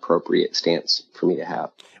not an appropriate stance for me to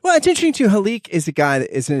have. Well, it's interesting too. Halik is a guy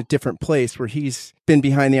that is in a different place where he's been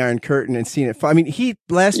behind the Iron Curtain and seen it. I mean,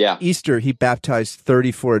 Easter, he baptized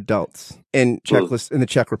 34 adults in the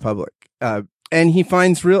Czech Republic. And he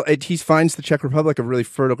finds the Czech Republic a really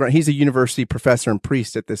fertile ground. He's a university professor and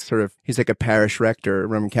priest at this he's like a parish rector, a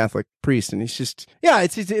Roman Catholic priest. And he's just,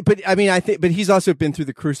 but he's also been through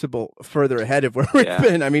the crucible further ahead of where we've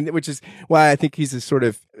been. I mean, which is why I think he's a sort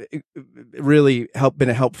of really been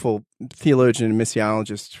a helpful theologian and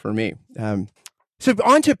missiologist for me. So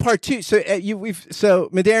on to part two. So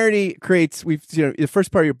modernity creates, the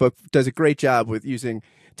first part of your book does a great job with using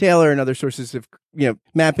Taylor and other sources of,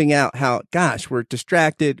 mapping out how, gosh, we're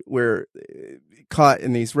distracted. We're caught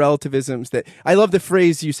in these relativisms that I love the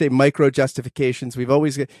phrase you say, micro justifications. We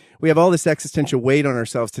have all this existential weight on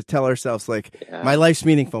ourselves to tell ourselves like, my life's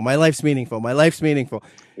meaningful. My life's meaningful. My life's meaningful.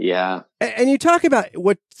 Yeah. And you talk about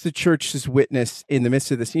what's the church's witness in the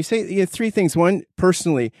midst of this. And you say three things. One,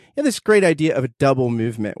 personally, you have this great idea of a double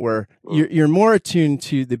movement where you're more attuned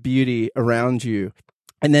to the beauty around you.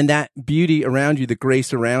 And then that beauty around you, the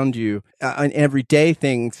grace around you, and everyday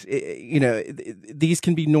things, these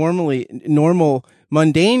can be normal,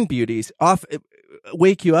 mundane beauties,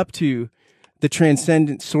 wake you up to the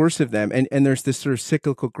transcendent source of them. And there's this sort of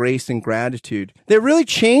cyclical grace and gratitude that really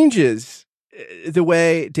changes the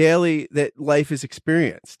way daily that life is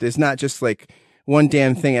experienced. It's not just like one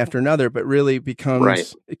damn thing after another, but really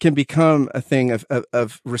it can become a thing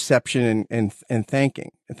of reception and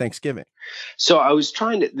thanking and thanksgiving. So I was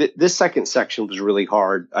trying to, this second section was really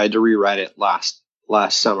hard. I had to rewrite it last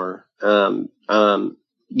summer.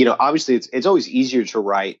 Obviously it's always easier to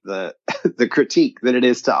write the critique than it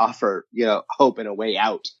is to offer, hope and a way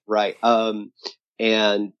out. Right.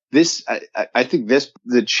 And this, I think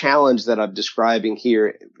the challenge that I'm describing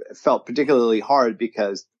here felt particularly hard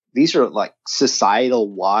because these are like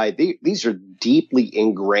societal wide. These are deeply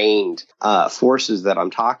ingrained forces that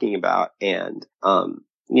I'm talking about. And,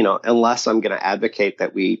 unless I'm going to advocate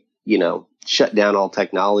that we, shut down all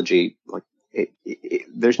technology, like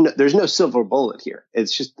there's no silver bullet here.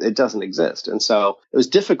 It's just, it doesn't exist. And so it was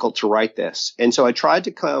difficult to write this. And so I tried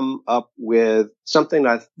to come up with something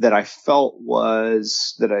that I felt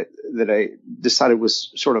was that I decided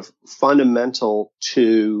was sort of fundamental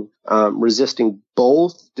to resisting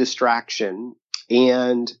both distraction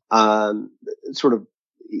and sort of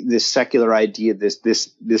this secular idea,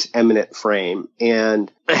 this eminent frame. And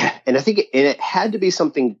I think it had to be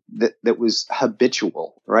something that was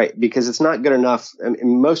habitual, right? Because it's not good enough.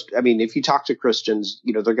 If you talk to Christians,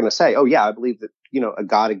 they're going to say, oh yeah, I believe that, a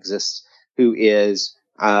God exists who is,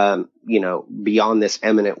 beyond this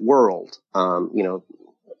eminent world,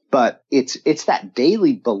 but it's that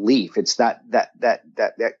daily belief. It's that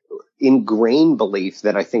ingrained belief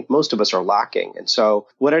that I think most of us are lacking. And so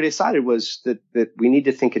what I decided was that we need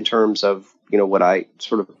to think in terms of, what I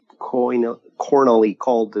sort of cornily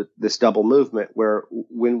called this double movement, where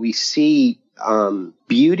when we see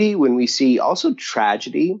beauty, when we see also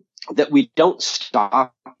tragedy, that we don't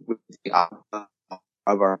stop with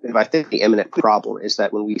I think the eminent problem is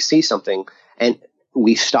that when we see something and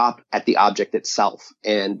we stop at the object itself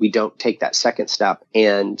and we don't take that second step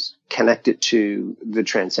and connect it to the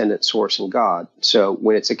transcendent source in God. So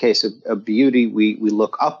when it's a case of beauty, we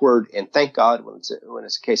look upward and thank God. When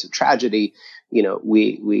it's a case of tragedy,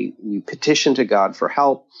 we petition to God for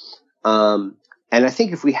help. And I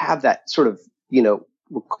think if we have that sort of,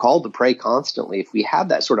 we're called to pray constantly. If we have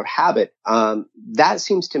that sort of habit, that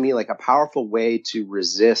seems to me like a powerful way to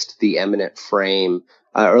resist the eminent frame,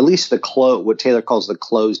 or at least what Taylor calls the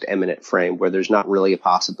closed eminent frame, where there's not really a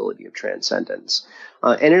possibility of transcendence.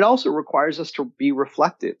 And it also requires us to be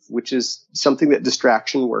reflective, which is something that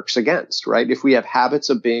distraction works against, right? If we have habits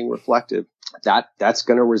of being reflective, that's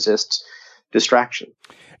going to resist distraction.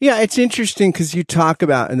 Yeah, it's interesting because you talk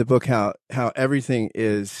about in the book how everything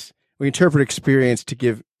is, we interpret experience to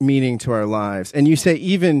give meaning to our lives. And you say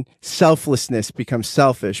even selflessness becomes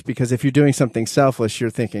selfish because if you're doing something selfless, you're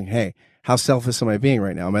thinking, hey, how selfless am I being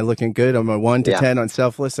right now? Am I looking good? Am I 1 to 10 on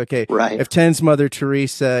selfless? Okay. Right. If 10's Mother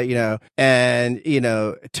Teresa, and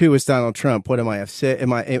 2 is Donald Trump, what am I?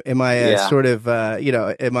 Am I a sort of,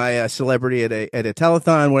 am I a celebrity at a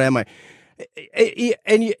telethon? What am I?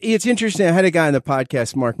 And it's interesting. I had a guy on the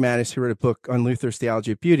podcast, Mark Mattis, who wrote a book on Luther's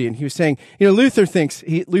theology of beauty, and he was saying,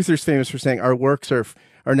 Luther's famous for saying our works are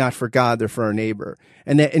not for God, they're for our neighbor,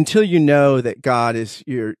 and that until you know that God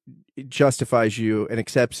justifies you and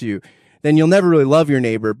accepts you, then you'll never really love your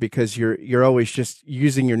neighbor because you're always just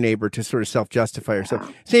using your neighbor to sort of self-justify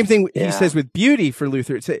yourself. Same thing he says with beauty for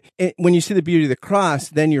Luther. When you see the beauty of the cross,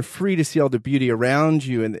 then you're free to see all the beauty around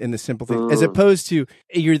you in the simple things, as opposed to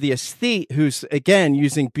you're the aesthete who's again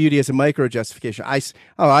using beauty as a micro justification. I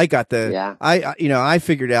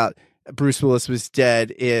figured out Bruce Willis was dead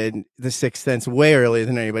in The Sixth Sense way earlier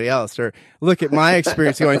than anybody else. Or look at my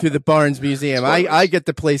experience going through the Barnes Museum. I get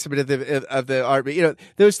the placement of the art, but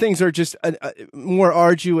those things are just a more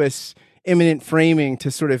arduous, imminent framing to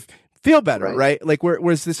sort of feel better, right? Like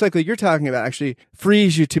whereas the cycle you're talking about actually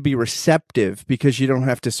frees you to be receptive because you don't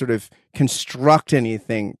have to sort of construct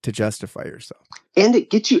anything to justify yourself, and it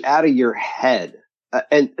gets you out of your head.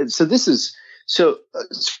 And so this is so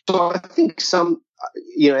I think some.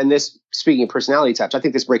 And this, speaking of personality types, I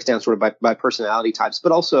think this breaks down sort of by personality types,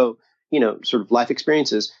 but also, sort of life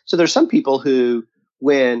experiences. So there's some people who,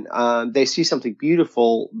 when they see something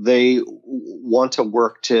beautiful, they want to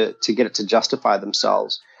work to get it to justify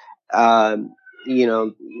themselves. Following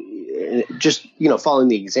the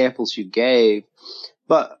examples you gave.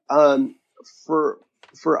 But for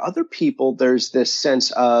other people, there's this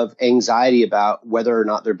sense of anxiety about whether or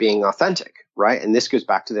not they're being authentic. Right. And this goes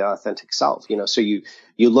back to the authentic self, so you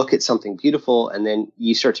look at something beautiful and then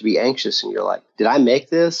you start to be anxious and you're like, did I make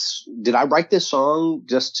this? Did I write this song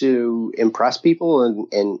just to impress people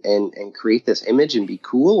and create this image and be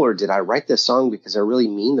cool? Or did I write this song because I really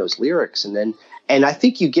mean those lyrics? And I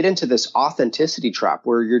think you get into this authenticity trap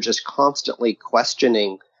where you're just constantly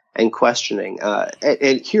questioning. And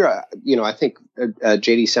here, I think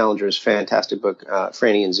J.D. Salinger's fantastic book,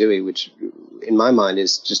 Franny and Zooey, which in my mind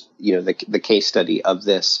is just, the case study of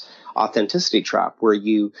this authenticity trap where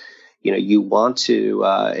you want to,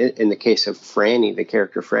 in the case of Franny, the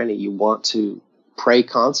character Franny, you want to pray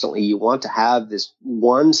constantly. You want to have this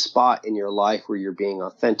one spot in your life where you're being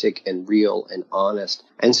authentic and real and honest.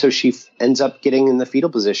 And so she ends up getting in the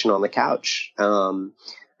fetal position on the couch. And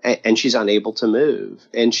she's unable to move.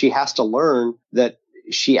 And she has to learn that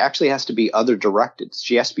she actually has to be other directed.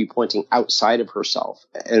 She has to be pointing outside of herself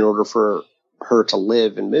in order for her to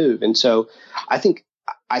live and move. And so I think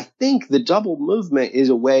the double movement is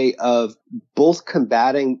a way of both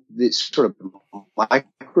combating this sort of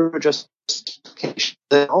micro justification,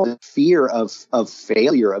 the fear of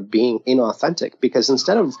failure, of being inauthentic. Because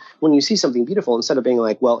instead of, when you see something beautiful, instead of being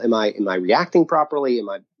like, well, am I reacting properly?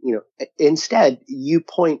 Instead you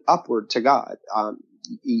point upward to God.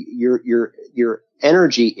 Your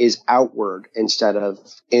energy is outward instead of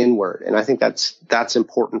inward. And I think that's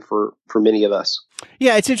important for many of us.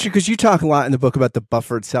 Yeah, it's interesting because you talk a lot in the book about the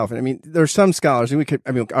buffered self. And I mean, there are some scholars, and we could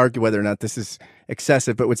argue whether or not this is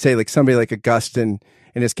excessive, but would say like somebody like Augustine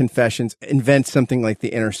in his Confessions invents something like the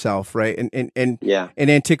inner self, right? And in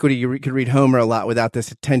antiquity, you could read Homer a lot without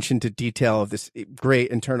this attention to detail of this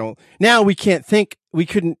great internal. Now we couldn't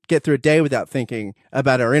get through a day without thinking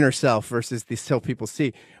about our inner self versus the self people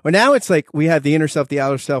see. Well, now it's like we have the inner self, the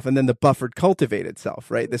outer self, and then the buffered, cultivated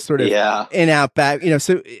self, right? This sort of in, out, back,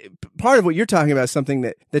 so part of what you're talking about is something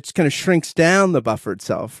that kind of shrinks down the buffered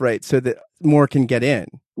self, right? So that more can get in.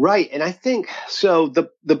 Right. And I think so the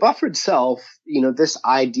buffered self, this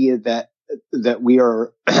idea that we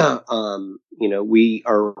are, we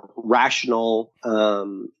are rational,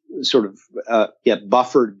 sort of,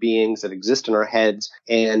 buffered beings that exist in our heads.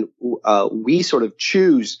 And, we sort of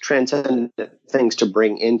choose transcendent things to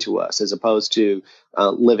bring into us as opposed to,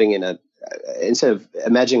 living instead of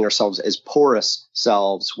imagining ourselves as porous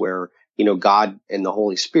selves where, God and the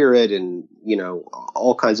Holy Spirit and,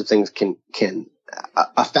 all kinds of things can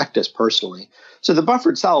affect us personally. So the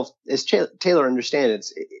buffered self, as Taylor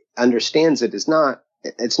understands it, it's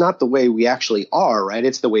not the way we actually are, right?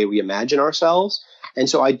 It's the way we imagine ourselves. And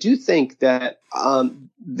so I do think that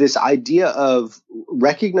this idea of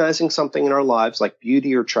recognizing something in our lives like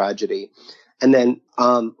beauty or tragedy, and then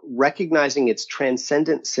recognizing its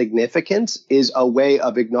transcendent significance is a way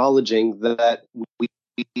of acknowledging that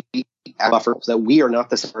that we are not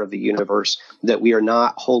the center of the universe, that we are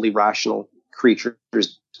not wholly rational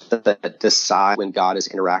creatures that decide when God is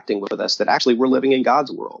interacting with us that actually we're living in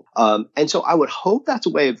God's world. And so I would hope that's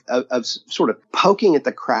a way of sort of poking at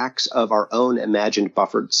the cracks of our own imagined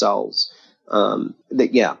buffered cells.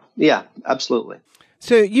 Yeah, absolutely.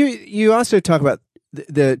 So you also talk about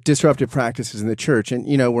the disruptive practices in the church, and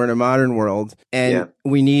we're in a modern world, and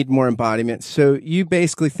we need more embodiment. So you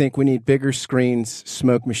basically think we need bigger screens,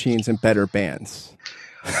 smoke machines, and better bands.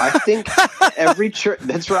 I think every church,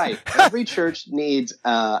 that's right. Every church needs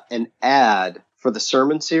an ad for the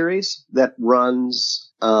sermon series that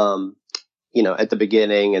runs, at the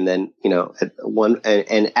beginning, and then,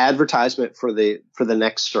 an advertisement for the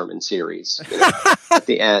next sermon series at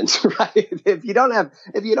the end, right? If you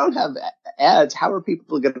don't have ads, how are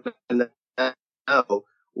people going to know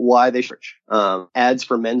why they church? Ads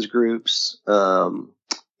for men's groups.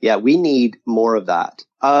 We need more of that.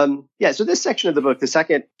 So this section of the book, the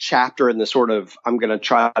second chapter in the sort of, I'm going to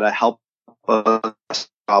try to help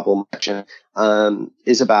problem section,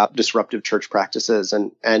 is about disruptive church practices.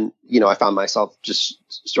 And, I found myself just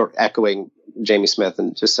sort of echoing Jamie Smith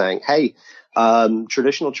and just saying, hey,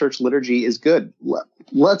 traditional church liturgy is good.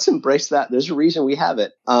 Let's embrace that. There's a reason we have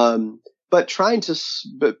it. But trying to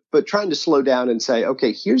slow down and say,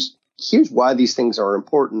 okay, here's why these things are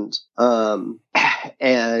important. So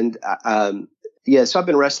I've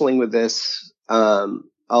been wrestling with this a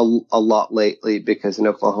lot lately, because in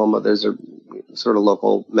Oklahoma there's a sort of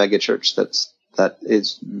local megachurch that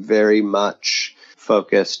is very much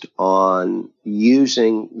focused on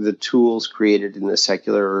using the tools created in the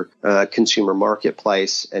secular consumer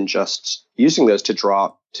marketplace and just using those to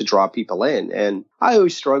draw people in. And I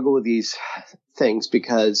always struggle with these things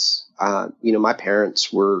because my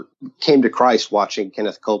parents came to Christ watching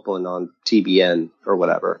Kenneth Copeland on TBN or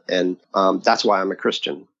whatever, and that's why I'm a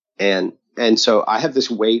Christian. And so I have this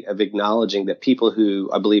weight of acknowledging that people who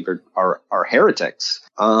I believe are heretics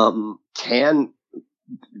can,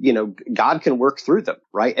 God can work through them,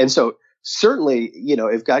 right? And so certainly,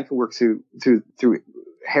 if God can work through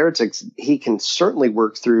heretics, he can certainly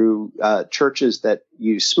work through churches that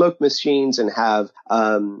use smoke machines and have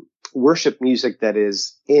worship music that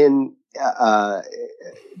is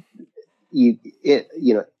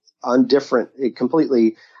on different,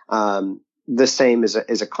 completely the same as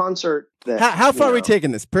a concert. How far are we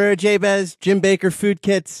taking this? Prayer Jabez, Jim Baker, food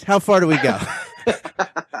kits? How far do we go?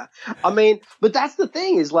 But that's the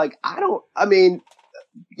thing is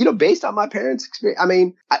based on my parents'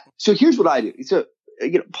 experience, so here's what I do. So,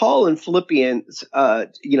 Paul in Philippians,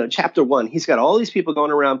 chapter 1, he's got all these people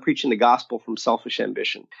going around preaching the gospel from selfish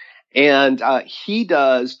ambition. And he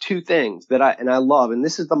does two things that I love. And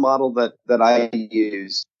this is the model that I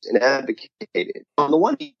use and advocated. On the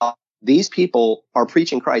one hand, these people are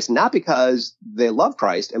preaching Christ not because they love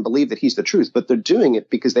Christ and believe that he's the truth, but they're doing it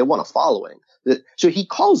because they want to follow him. So he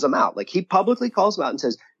calls them out, like he publicly calls them out and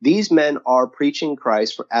says, these men are preaching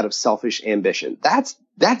Christ out of selfish ambition. That's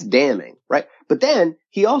damning, right? But then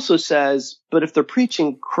he also says, but if they're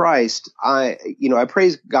preaching Christ, I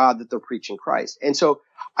praise God that they're preaching Christ. And so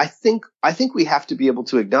I think we have to be able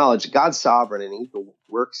to acknowledge God's sovereign, and he can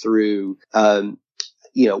work through,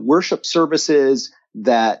 worship services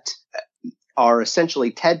that are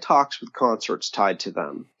essentially TED Talks with concerts tied to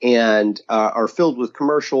them, and are filled with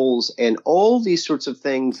commercials and all these sorts of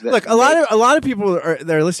things. That Look, a lot of people that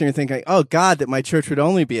are listening are thinking, "Oh God, that my church would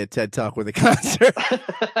only be a TED Talk with a concert."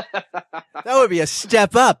 That would be a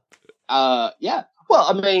step up. Yeah.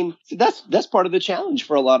 Well, that's part of the challenge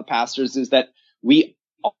for a lot of pastors is that we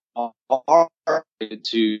are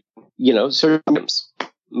to certain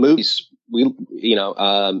movies.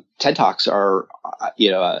 TED Talks are,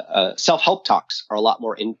 self-help talks are a lot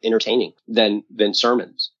more entertaining than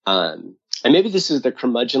sermons. And maybe this is the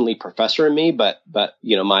curmudgeonly professor in me, but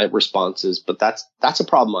my response is, but that's a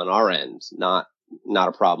problem on our end, not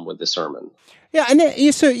a problem with the sermon. Yeah. And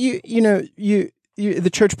then, so the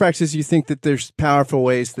church practices, you think that there's powerful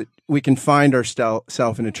ways that we can find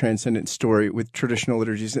ourselves in a transcendent story with traditional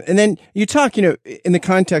liturgies. And then you talk, in the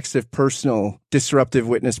context of personal disruptive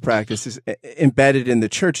witness practices embedded in the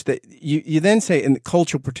church, that you then say in the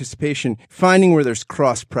cultural participation, finding where there's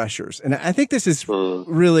cross pressures. And I think this is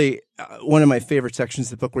really one of my favorite sections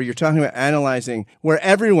of the book, where you're talking about analyzing where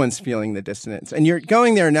everyone's feeling the dissonance. And you're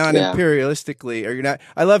going there not imperialistically, or you're not.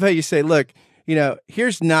 I love how you say, look,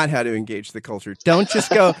 here's not how to engage the culture. Don't just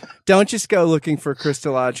go looking for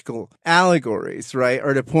Christological allegories, right?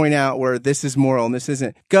 Or to point out where this is moral and this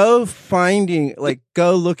isn't. Go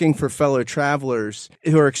looking for fellow travelers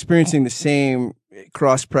who are experiencing the same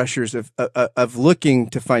cross pressures of looking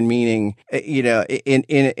to find meaning, in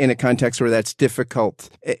a context where that's difficult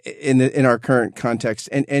in our current context,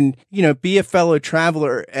 and be a fellow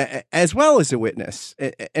traveler as well as a witness.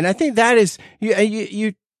 And I think that is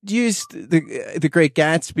you used the Great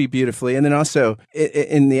Gatsby beautifully, and then also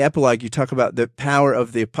in the epilogue you talk about the power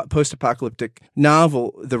of the post-apocalyptic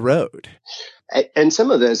novel, The Road. And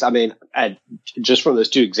some of this, I mean, just from those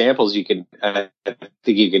two examples, I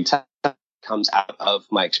think you can tell comes out of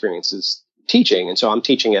my experiences teaching. And so I'm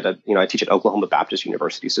teaching I teach at Oklahoma Baptist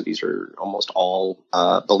University. So these are almost all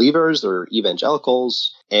believers. They're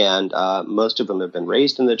evangelicals, and most of them have been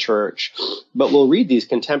raised in the church. But we'll read these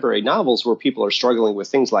contemporary novels where people are struggling with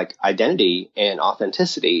things like identity and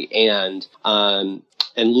authenticity and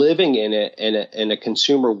living in a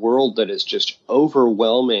consumer world that is just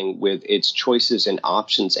overwhelming with its choices and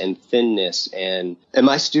options and thinness. And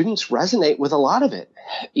my students resonate with a lot of it.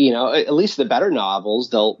 At least the better novels,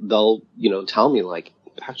 they'll tell me like,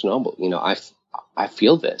 Pastor Noble, I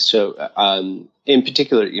feel this. So in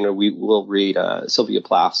particular, we will read Sylvia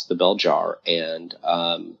Plath's The Bell Jar, and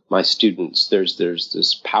my students, there's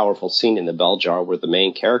this powerful scene in The Bell Jar where the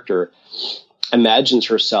main character imagines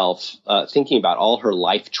herself thinking about all her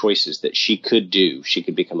life choices that she could do. She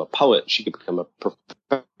could become a poet. She could become a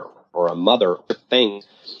professor or a mother, things.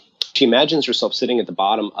 She imagines herself sitting at the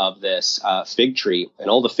bottom of this fig tree, and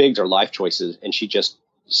all the figs are life choices, and she just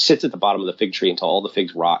sits at the bottom of the fig tree until all the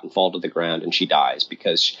figs rot and fall to the ground, and she dies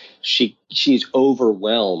because she's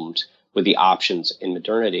overwhelmed with the options in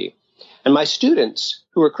modernity. And my students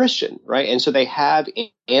who are Christian, right, and so they have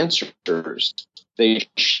answers. They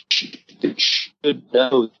should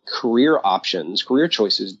know career options, career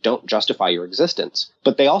choices don't justify your existence.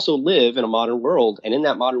 But they also live in a modern world. And in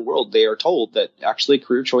that modern world, they are told that actually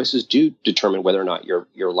career choices do determine whether or not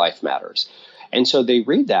your life matters. And so they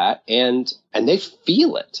read that and they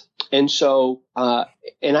feel it. And so,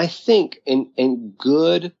 and I think in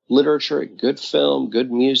good literature, good film,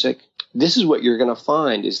 good music, this is what you're going to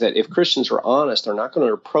find is that if Christians are honest, they're not going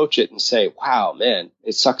to approach it and say, wow, man,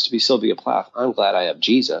 it sucks to be Sylvia Plath. I'm glad I have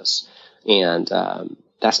Jesus. And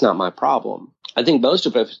that's not my problem. I think most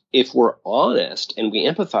of us, if we're honest and we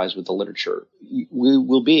empathize with the literature, we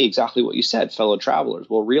will be exactly what you said, fellow travelers.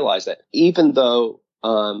 We'll realize that even though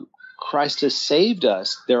Christ has saved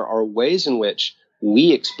us, there are ways in which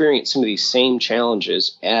we experience some of these same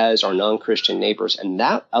challenges as our non-Christian neighbors. And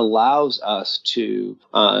that allows us to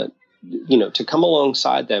come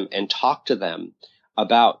alongside them and talk to them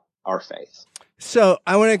about our faith. So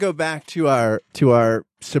I want to go back to our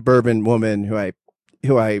suburban woman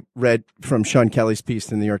who I read from Sean Kelly's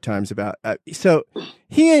piece in the New York Times about. So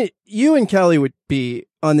you and Kelly would be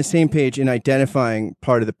on the same page in identifying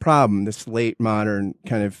part of the problem, this late modern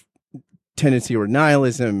kind of tendency or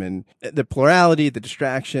nihilism and the plurality, the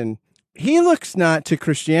distraction. He looks not to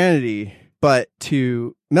Christianity, but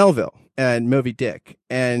to Melville and Moby Dick.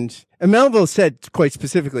 And Melville said quite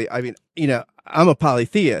specifically, I mean, I'm a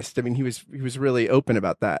polytheist. I mean, he was really open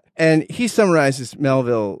about that. And he summarizes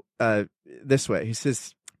Melville this way. He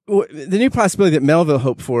says, the new possibility that Melville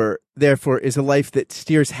hoped for, therefore, is a life that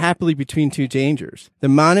steers happily between two dangers: the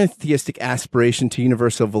monotheistic aspiration to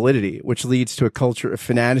universal validity, which leads to a culture of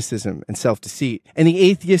fanaticism and self-deceit, and the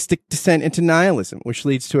atheistic descent into nihilism, which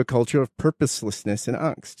leads to a culture of purposelessness and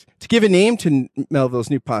angst. To give a name to Melville's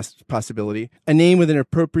new possibility, a name with an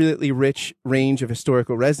appropriately rich range of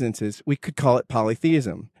historical resonances, we could call it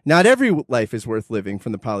polytheism. Not every life is worth living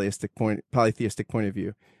from the polytheistic point of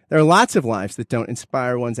view. There are lots of lives that don't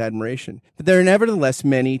inspire one's admiration, but there are nevertheless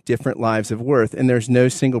many different lives of worth, and there's no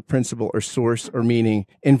single principle or source or meaning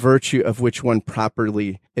in virtue of which one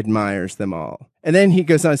properly admires them all. And then he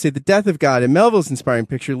goes on to say, the death of God in Melville's inspiring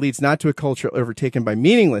picture leads not to a culture overtaken by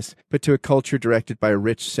meaningless, but to a culture directed by a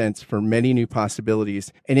rich sense for many new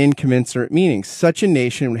possibilities and incommensurate meanings. Such a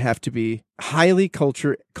nation would have to be highly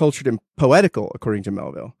cultured and poetical, according to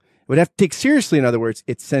Melville. Would have to take seriously, in other words,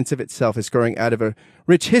 its sense of itself as growing out of a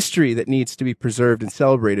rich history that needs to be preserved and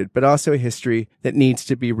celebrated, but also a history that needs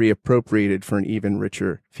to be reappropriated for an even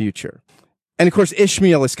richer future. And of course,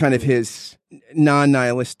 Ishmael is kind of his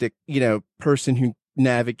non-nihilistic, person who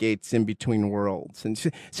navigates in between worlds. And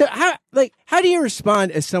so how do you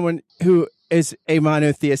respond as someone who is a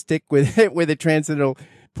monotheistic with a transcendental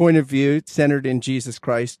point of view centered in Jesus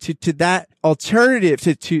Christ to that alternative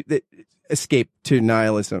to the escape to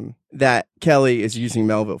nihilism that Kelly is using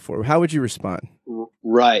Melville for? How would you respond?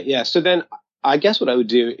 Right. Yeah. So then I guess what I would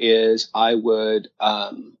do is I would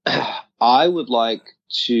like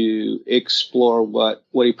to explore what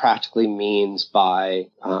he practically means by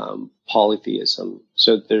polytheism.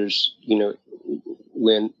 So there's,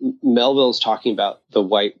 when Melville's talking about the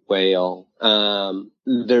white whale,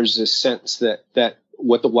 there's a sense that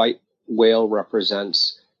what the white whale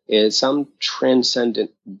represents is some transcendent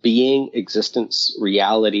being, existence,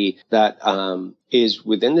 reality that is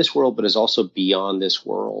within this world, but is also beyond this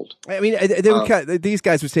world. I mean, these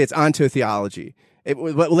guys would say it's ontotheology.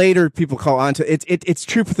 What later people call onto it's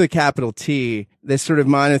truth with a capital T. This sort of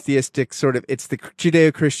monotheistic sort of, it's the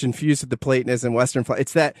Judeo-Christian fused with the Platonism, Western.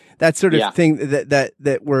 It's that sort of thing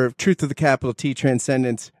that where truth with a capital T,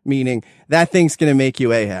 transcendence, meaning that thing's going to make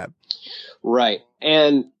you Ahab. Right,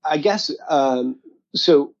 and I guess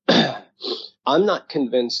so. I'm not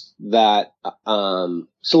convinced that. I'm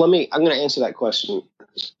going to answer that question.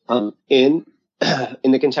 In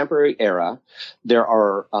the contemporary era, there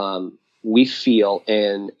are. We feel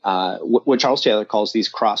in what Charles Taylor calls these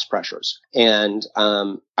cross pressures. And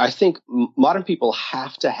I think modern people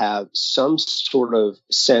have to have some sort of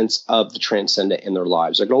sense of the transcendent in their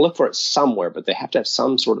lives. They're going to look for it somewhere, but they have to have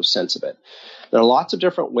some sort of sense of it. There are lots of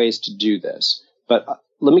different ways to do this, but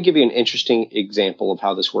let me give you an interesting example of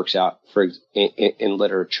how this works out in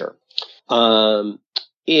literature.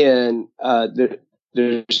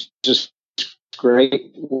 There's just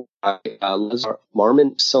great Liz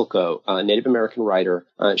Marmon Silko, a Native American writer.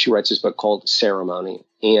 She writes this book called Ceremony,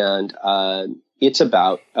 and it's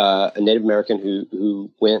about a Native American who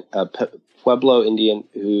went a Pueblo Indian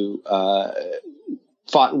who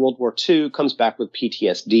fought in World War II, comes back with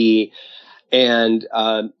PTSD, and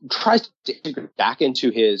tries to integrate back into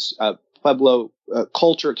his Pueblo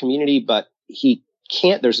culture community, but he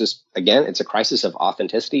can't. There's this, again, it's a crisis of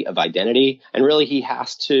authenticity, of identity. And really he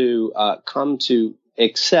has to come to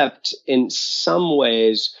accept in some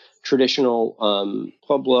ways traditional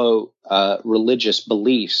Pueblo religious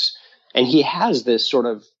beliefs. And he has this sort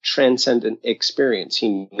of transcendent experience.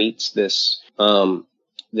 He meets this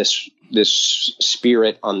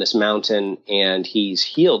spirit on this mountain, and he's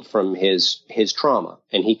healed from his trauma,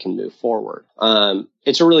 and he can move forward.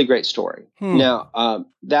 It's a really great story. Now,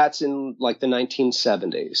 that's in like the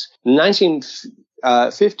 1970s. In the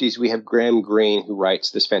 1950s, we have Graham Greene, who writes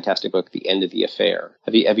this fantastic book, The End of the Affair.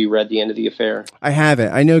 Have you read The End of the Affair? I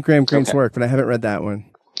haven't. I know Graham Greene's work, but I haven't read that one.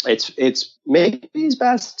 It's maybe his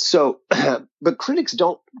best. So, but critics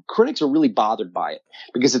are really bothered by it,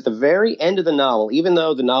 because at the very end of the novel, even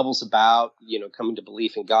though the novel's about, coming to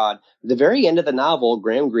belief in God, at the very end of the novel,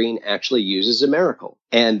 Graham Greene actually uses a miracle.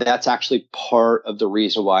 And that's actually part of the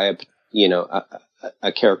reason why,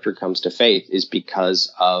 a character comes to faith, is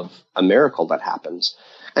because of a miracle that happens.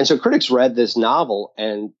 And so critics read this novel,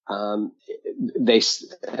 and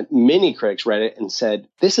many critics read it and said,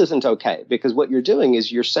 this isn't okay, because what you're doing is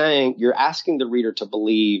you're asking the reader to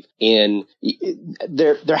believe in,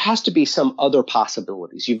 there has to be some other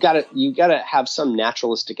possibilities. You've got to have some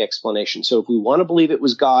naturalistic explanation. So if we want to believe it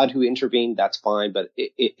was God who intervened, that's fine. But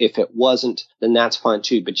if it wasn't, then that's fine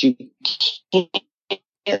too. But you can't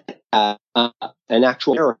an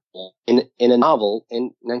actual miracle in a novel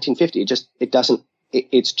in 1950.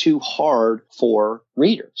 It's too hard for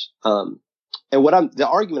readers. And the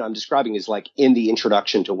argument I'm describing is like in the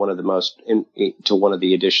introduction to one of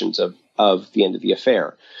the editions of The End of the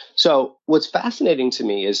Affair. So what's fascinating to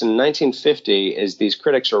me is in 1950, is these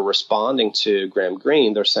critics are responding to Graham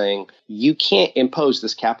Greene. They're saying, you can't impose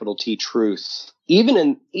this capital T truth, even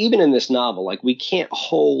in this novel. Like, we can't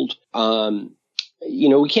hold,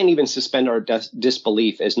 we can't even suspend our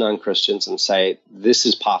disbelief as non-Christians and say, this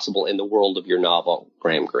is possible in the world of your novel,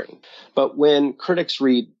 Graham Greene. But when critics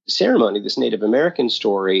read Ceremony, this Native American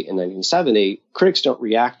story in 1970, critics don't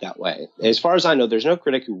react that way. As far as I know, there's no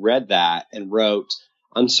critic who read that and wrote,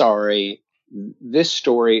 I'm sorry, this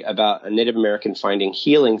story about a Native American finding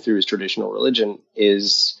healing through his traditional religion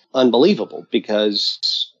is unbelievable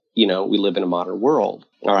because, we live in a modern world.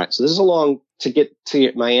 All right, so this is to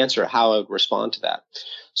get my answer, how I would respond to that.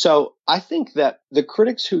 So I think that the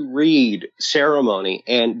critics who read Ceremony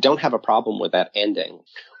and don't have a problem with that ending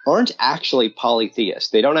aren't actually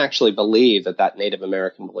polytheists. They don't actually believe that Native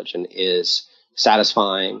American religion is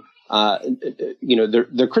satisfying.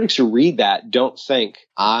 The critics who read that don't think,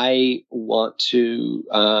 I want to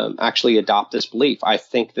actually adopt this belief. I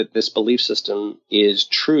think that this belief system is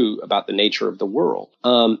true about the nature of the world.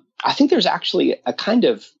 I think there's actually I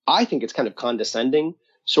think it's kind of condescending,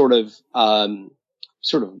 sort of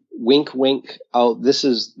wink, wink. Oh,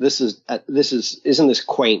 isn't this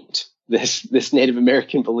quaint? This Native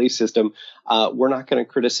American belief system. We're not going to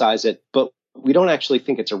criticize it, but we don't actually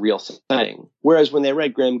think it's a real thing. Whereas when they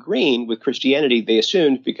read Graham Greene with Christianity, they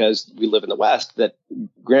assumed, because we live in the West, that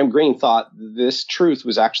Graham Greene thought this truth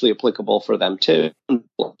was actually applicable for them too.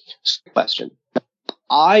 Question.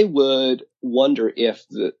 I would wonder if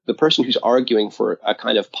the person who's arguing for a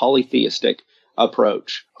kind of polytheistic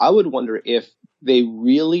approach, I would wonder if they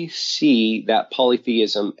really see that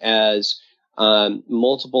polytheism as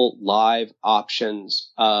multiple live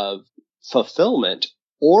options of fulfillment,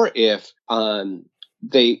 or if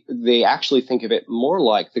they actually think of it more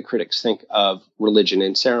like the critics think of religion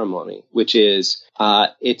and ceremony, which is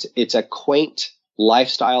it's a quaint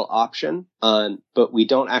lifestyle option, but we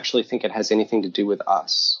don't actually think it has anything to do with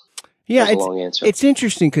us. Yeah, That's a long answer. It's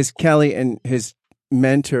interesting because Kelly and his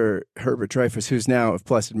mentor, Herbert Dreyfus, who's now of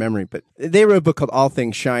blessed memory, but they wrote a book called All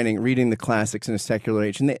Things Shining, Reading the Classics in a Secular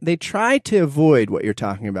Age. And they try to avoid what you're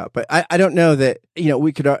talking about. But I don't know that,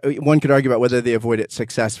 one could argue about whether they avoid it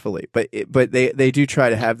successfully, but they do try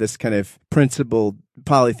to have this kind of principled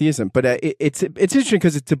polytheism. But it's interesting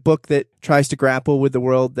because it's a book that tries to grapple with the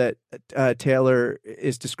world that Taylor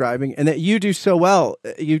is describing, and that you do so well.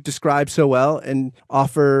 You describe so well and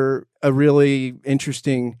offer a really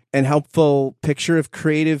interesting and helpful picture of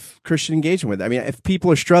creative Christian engagement with it. I mean, if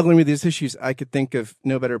people are struggling with these issues, I could think of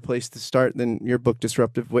no better place to start than your book,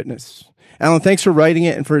 Disruptive Witness. Alan, thanks for writing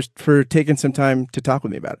it and for taking some time to talk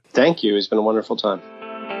with me about it. Thank you. It's been a wonderful time.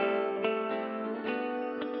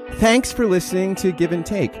 Thanks for listening to Give and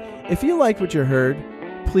Take. If you like what you heard,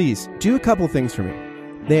 please do a couple things for me.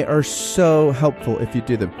 They are so helpful if you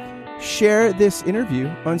do them. Share this interview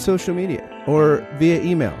on social media or via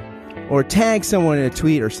email, or tag someone in a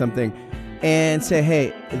tweet or something and say,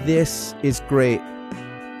 hey, this is great.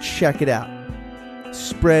 Check it out.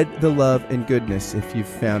 Spread the love and goodness if you've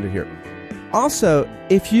found it here. Also,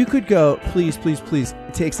 if you could go, please,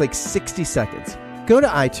 it takes like 60 seconds. Go to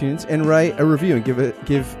iTunes and write a review and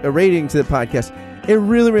give a rating to the podcast. It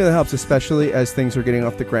really, really helps, especially as things are getting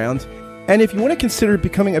off the ground. And if you want to consider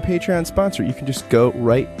becoming a Patreon sponsor, you can just go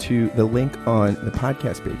right to the link on the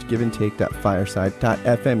podcast page,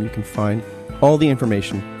 giveandtake.fireside.fm. You can find all the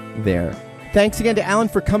information there. Thanks again to Alan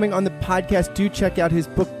for coming on the podcast. Do check out his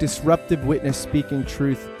book, Disruptive Witness, Speaking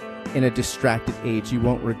Truth in a Distracted Age. You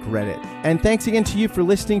won't regret it. And thanks again to you for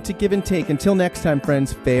listening to Give and Take. Until next time,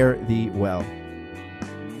 friends, fare thee well.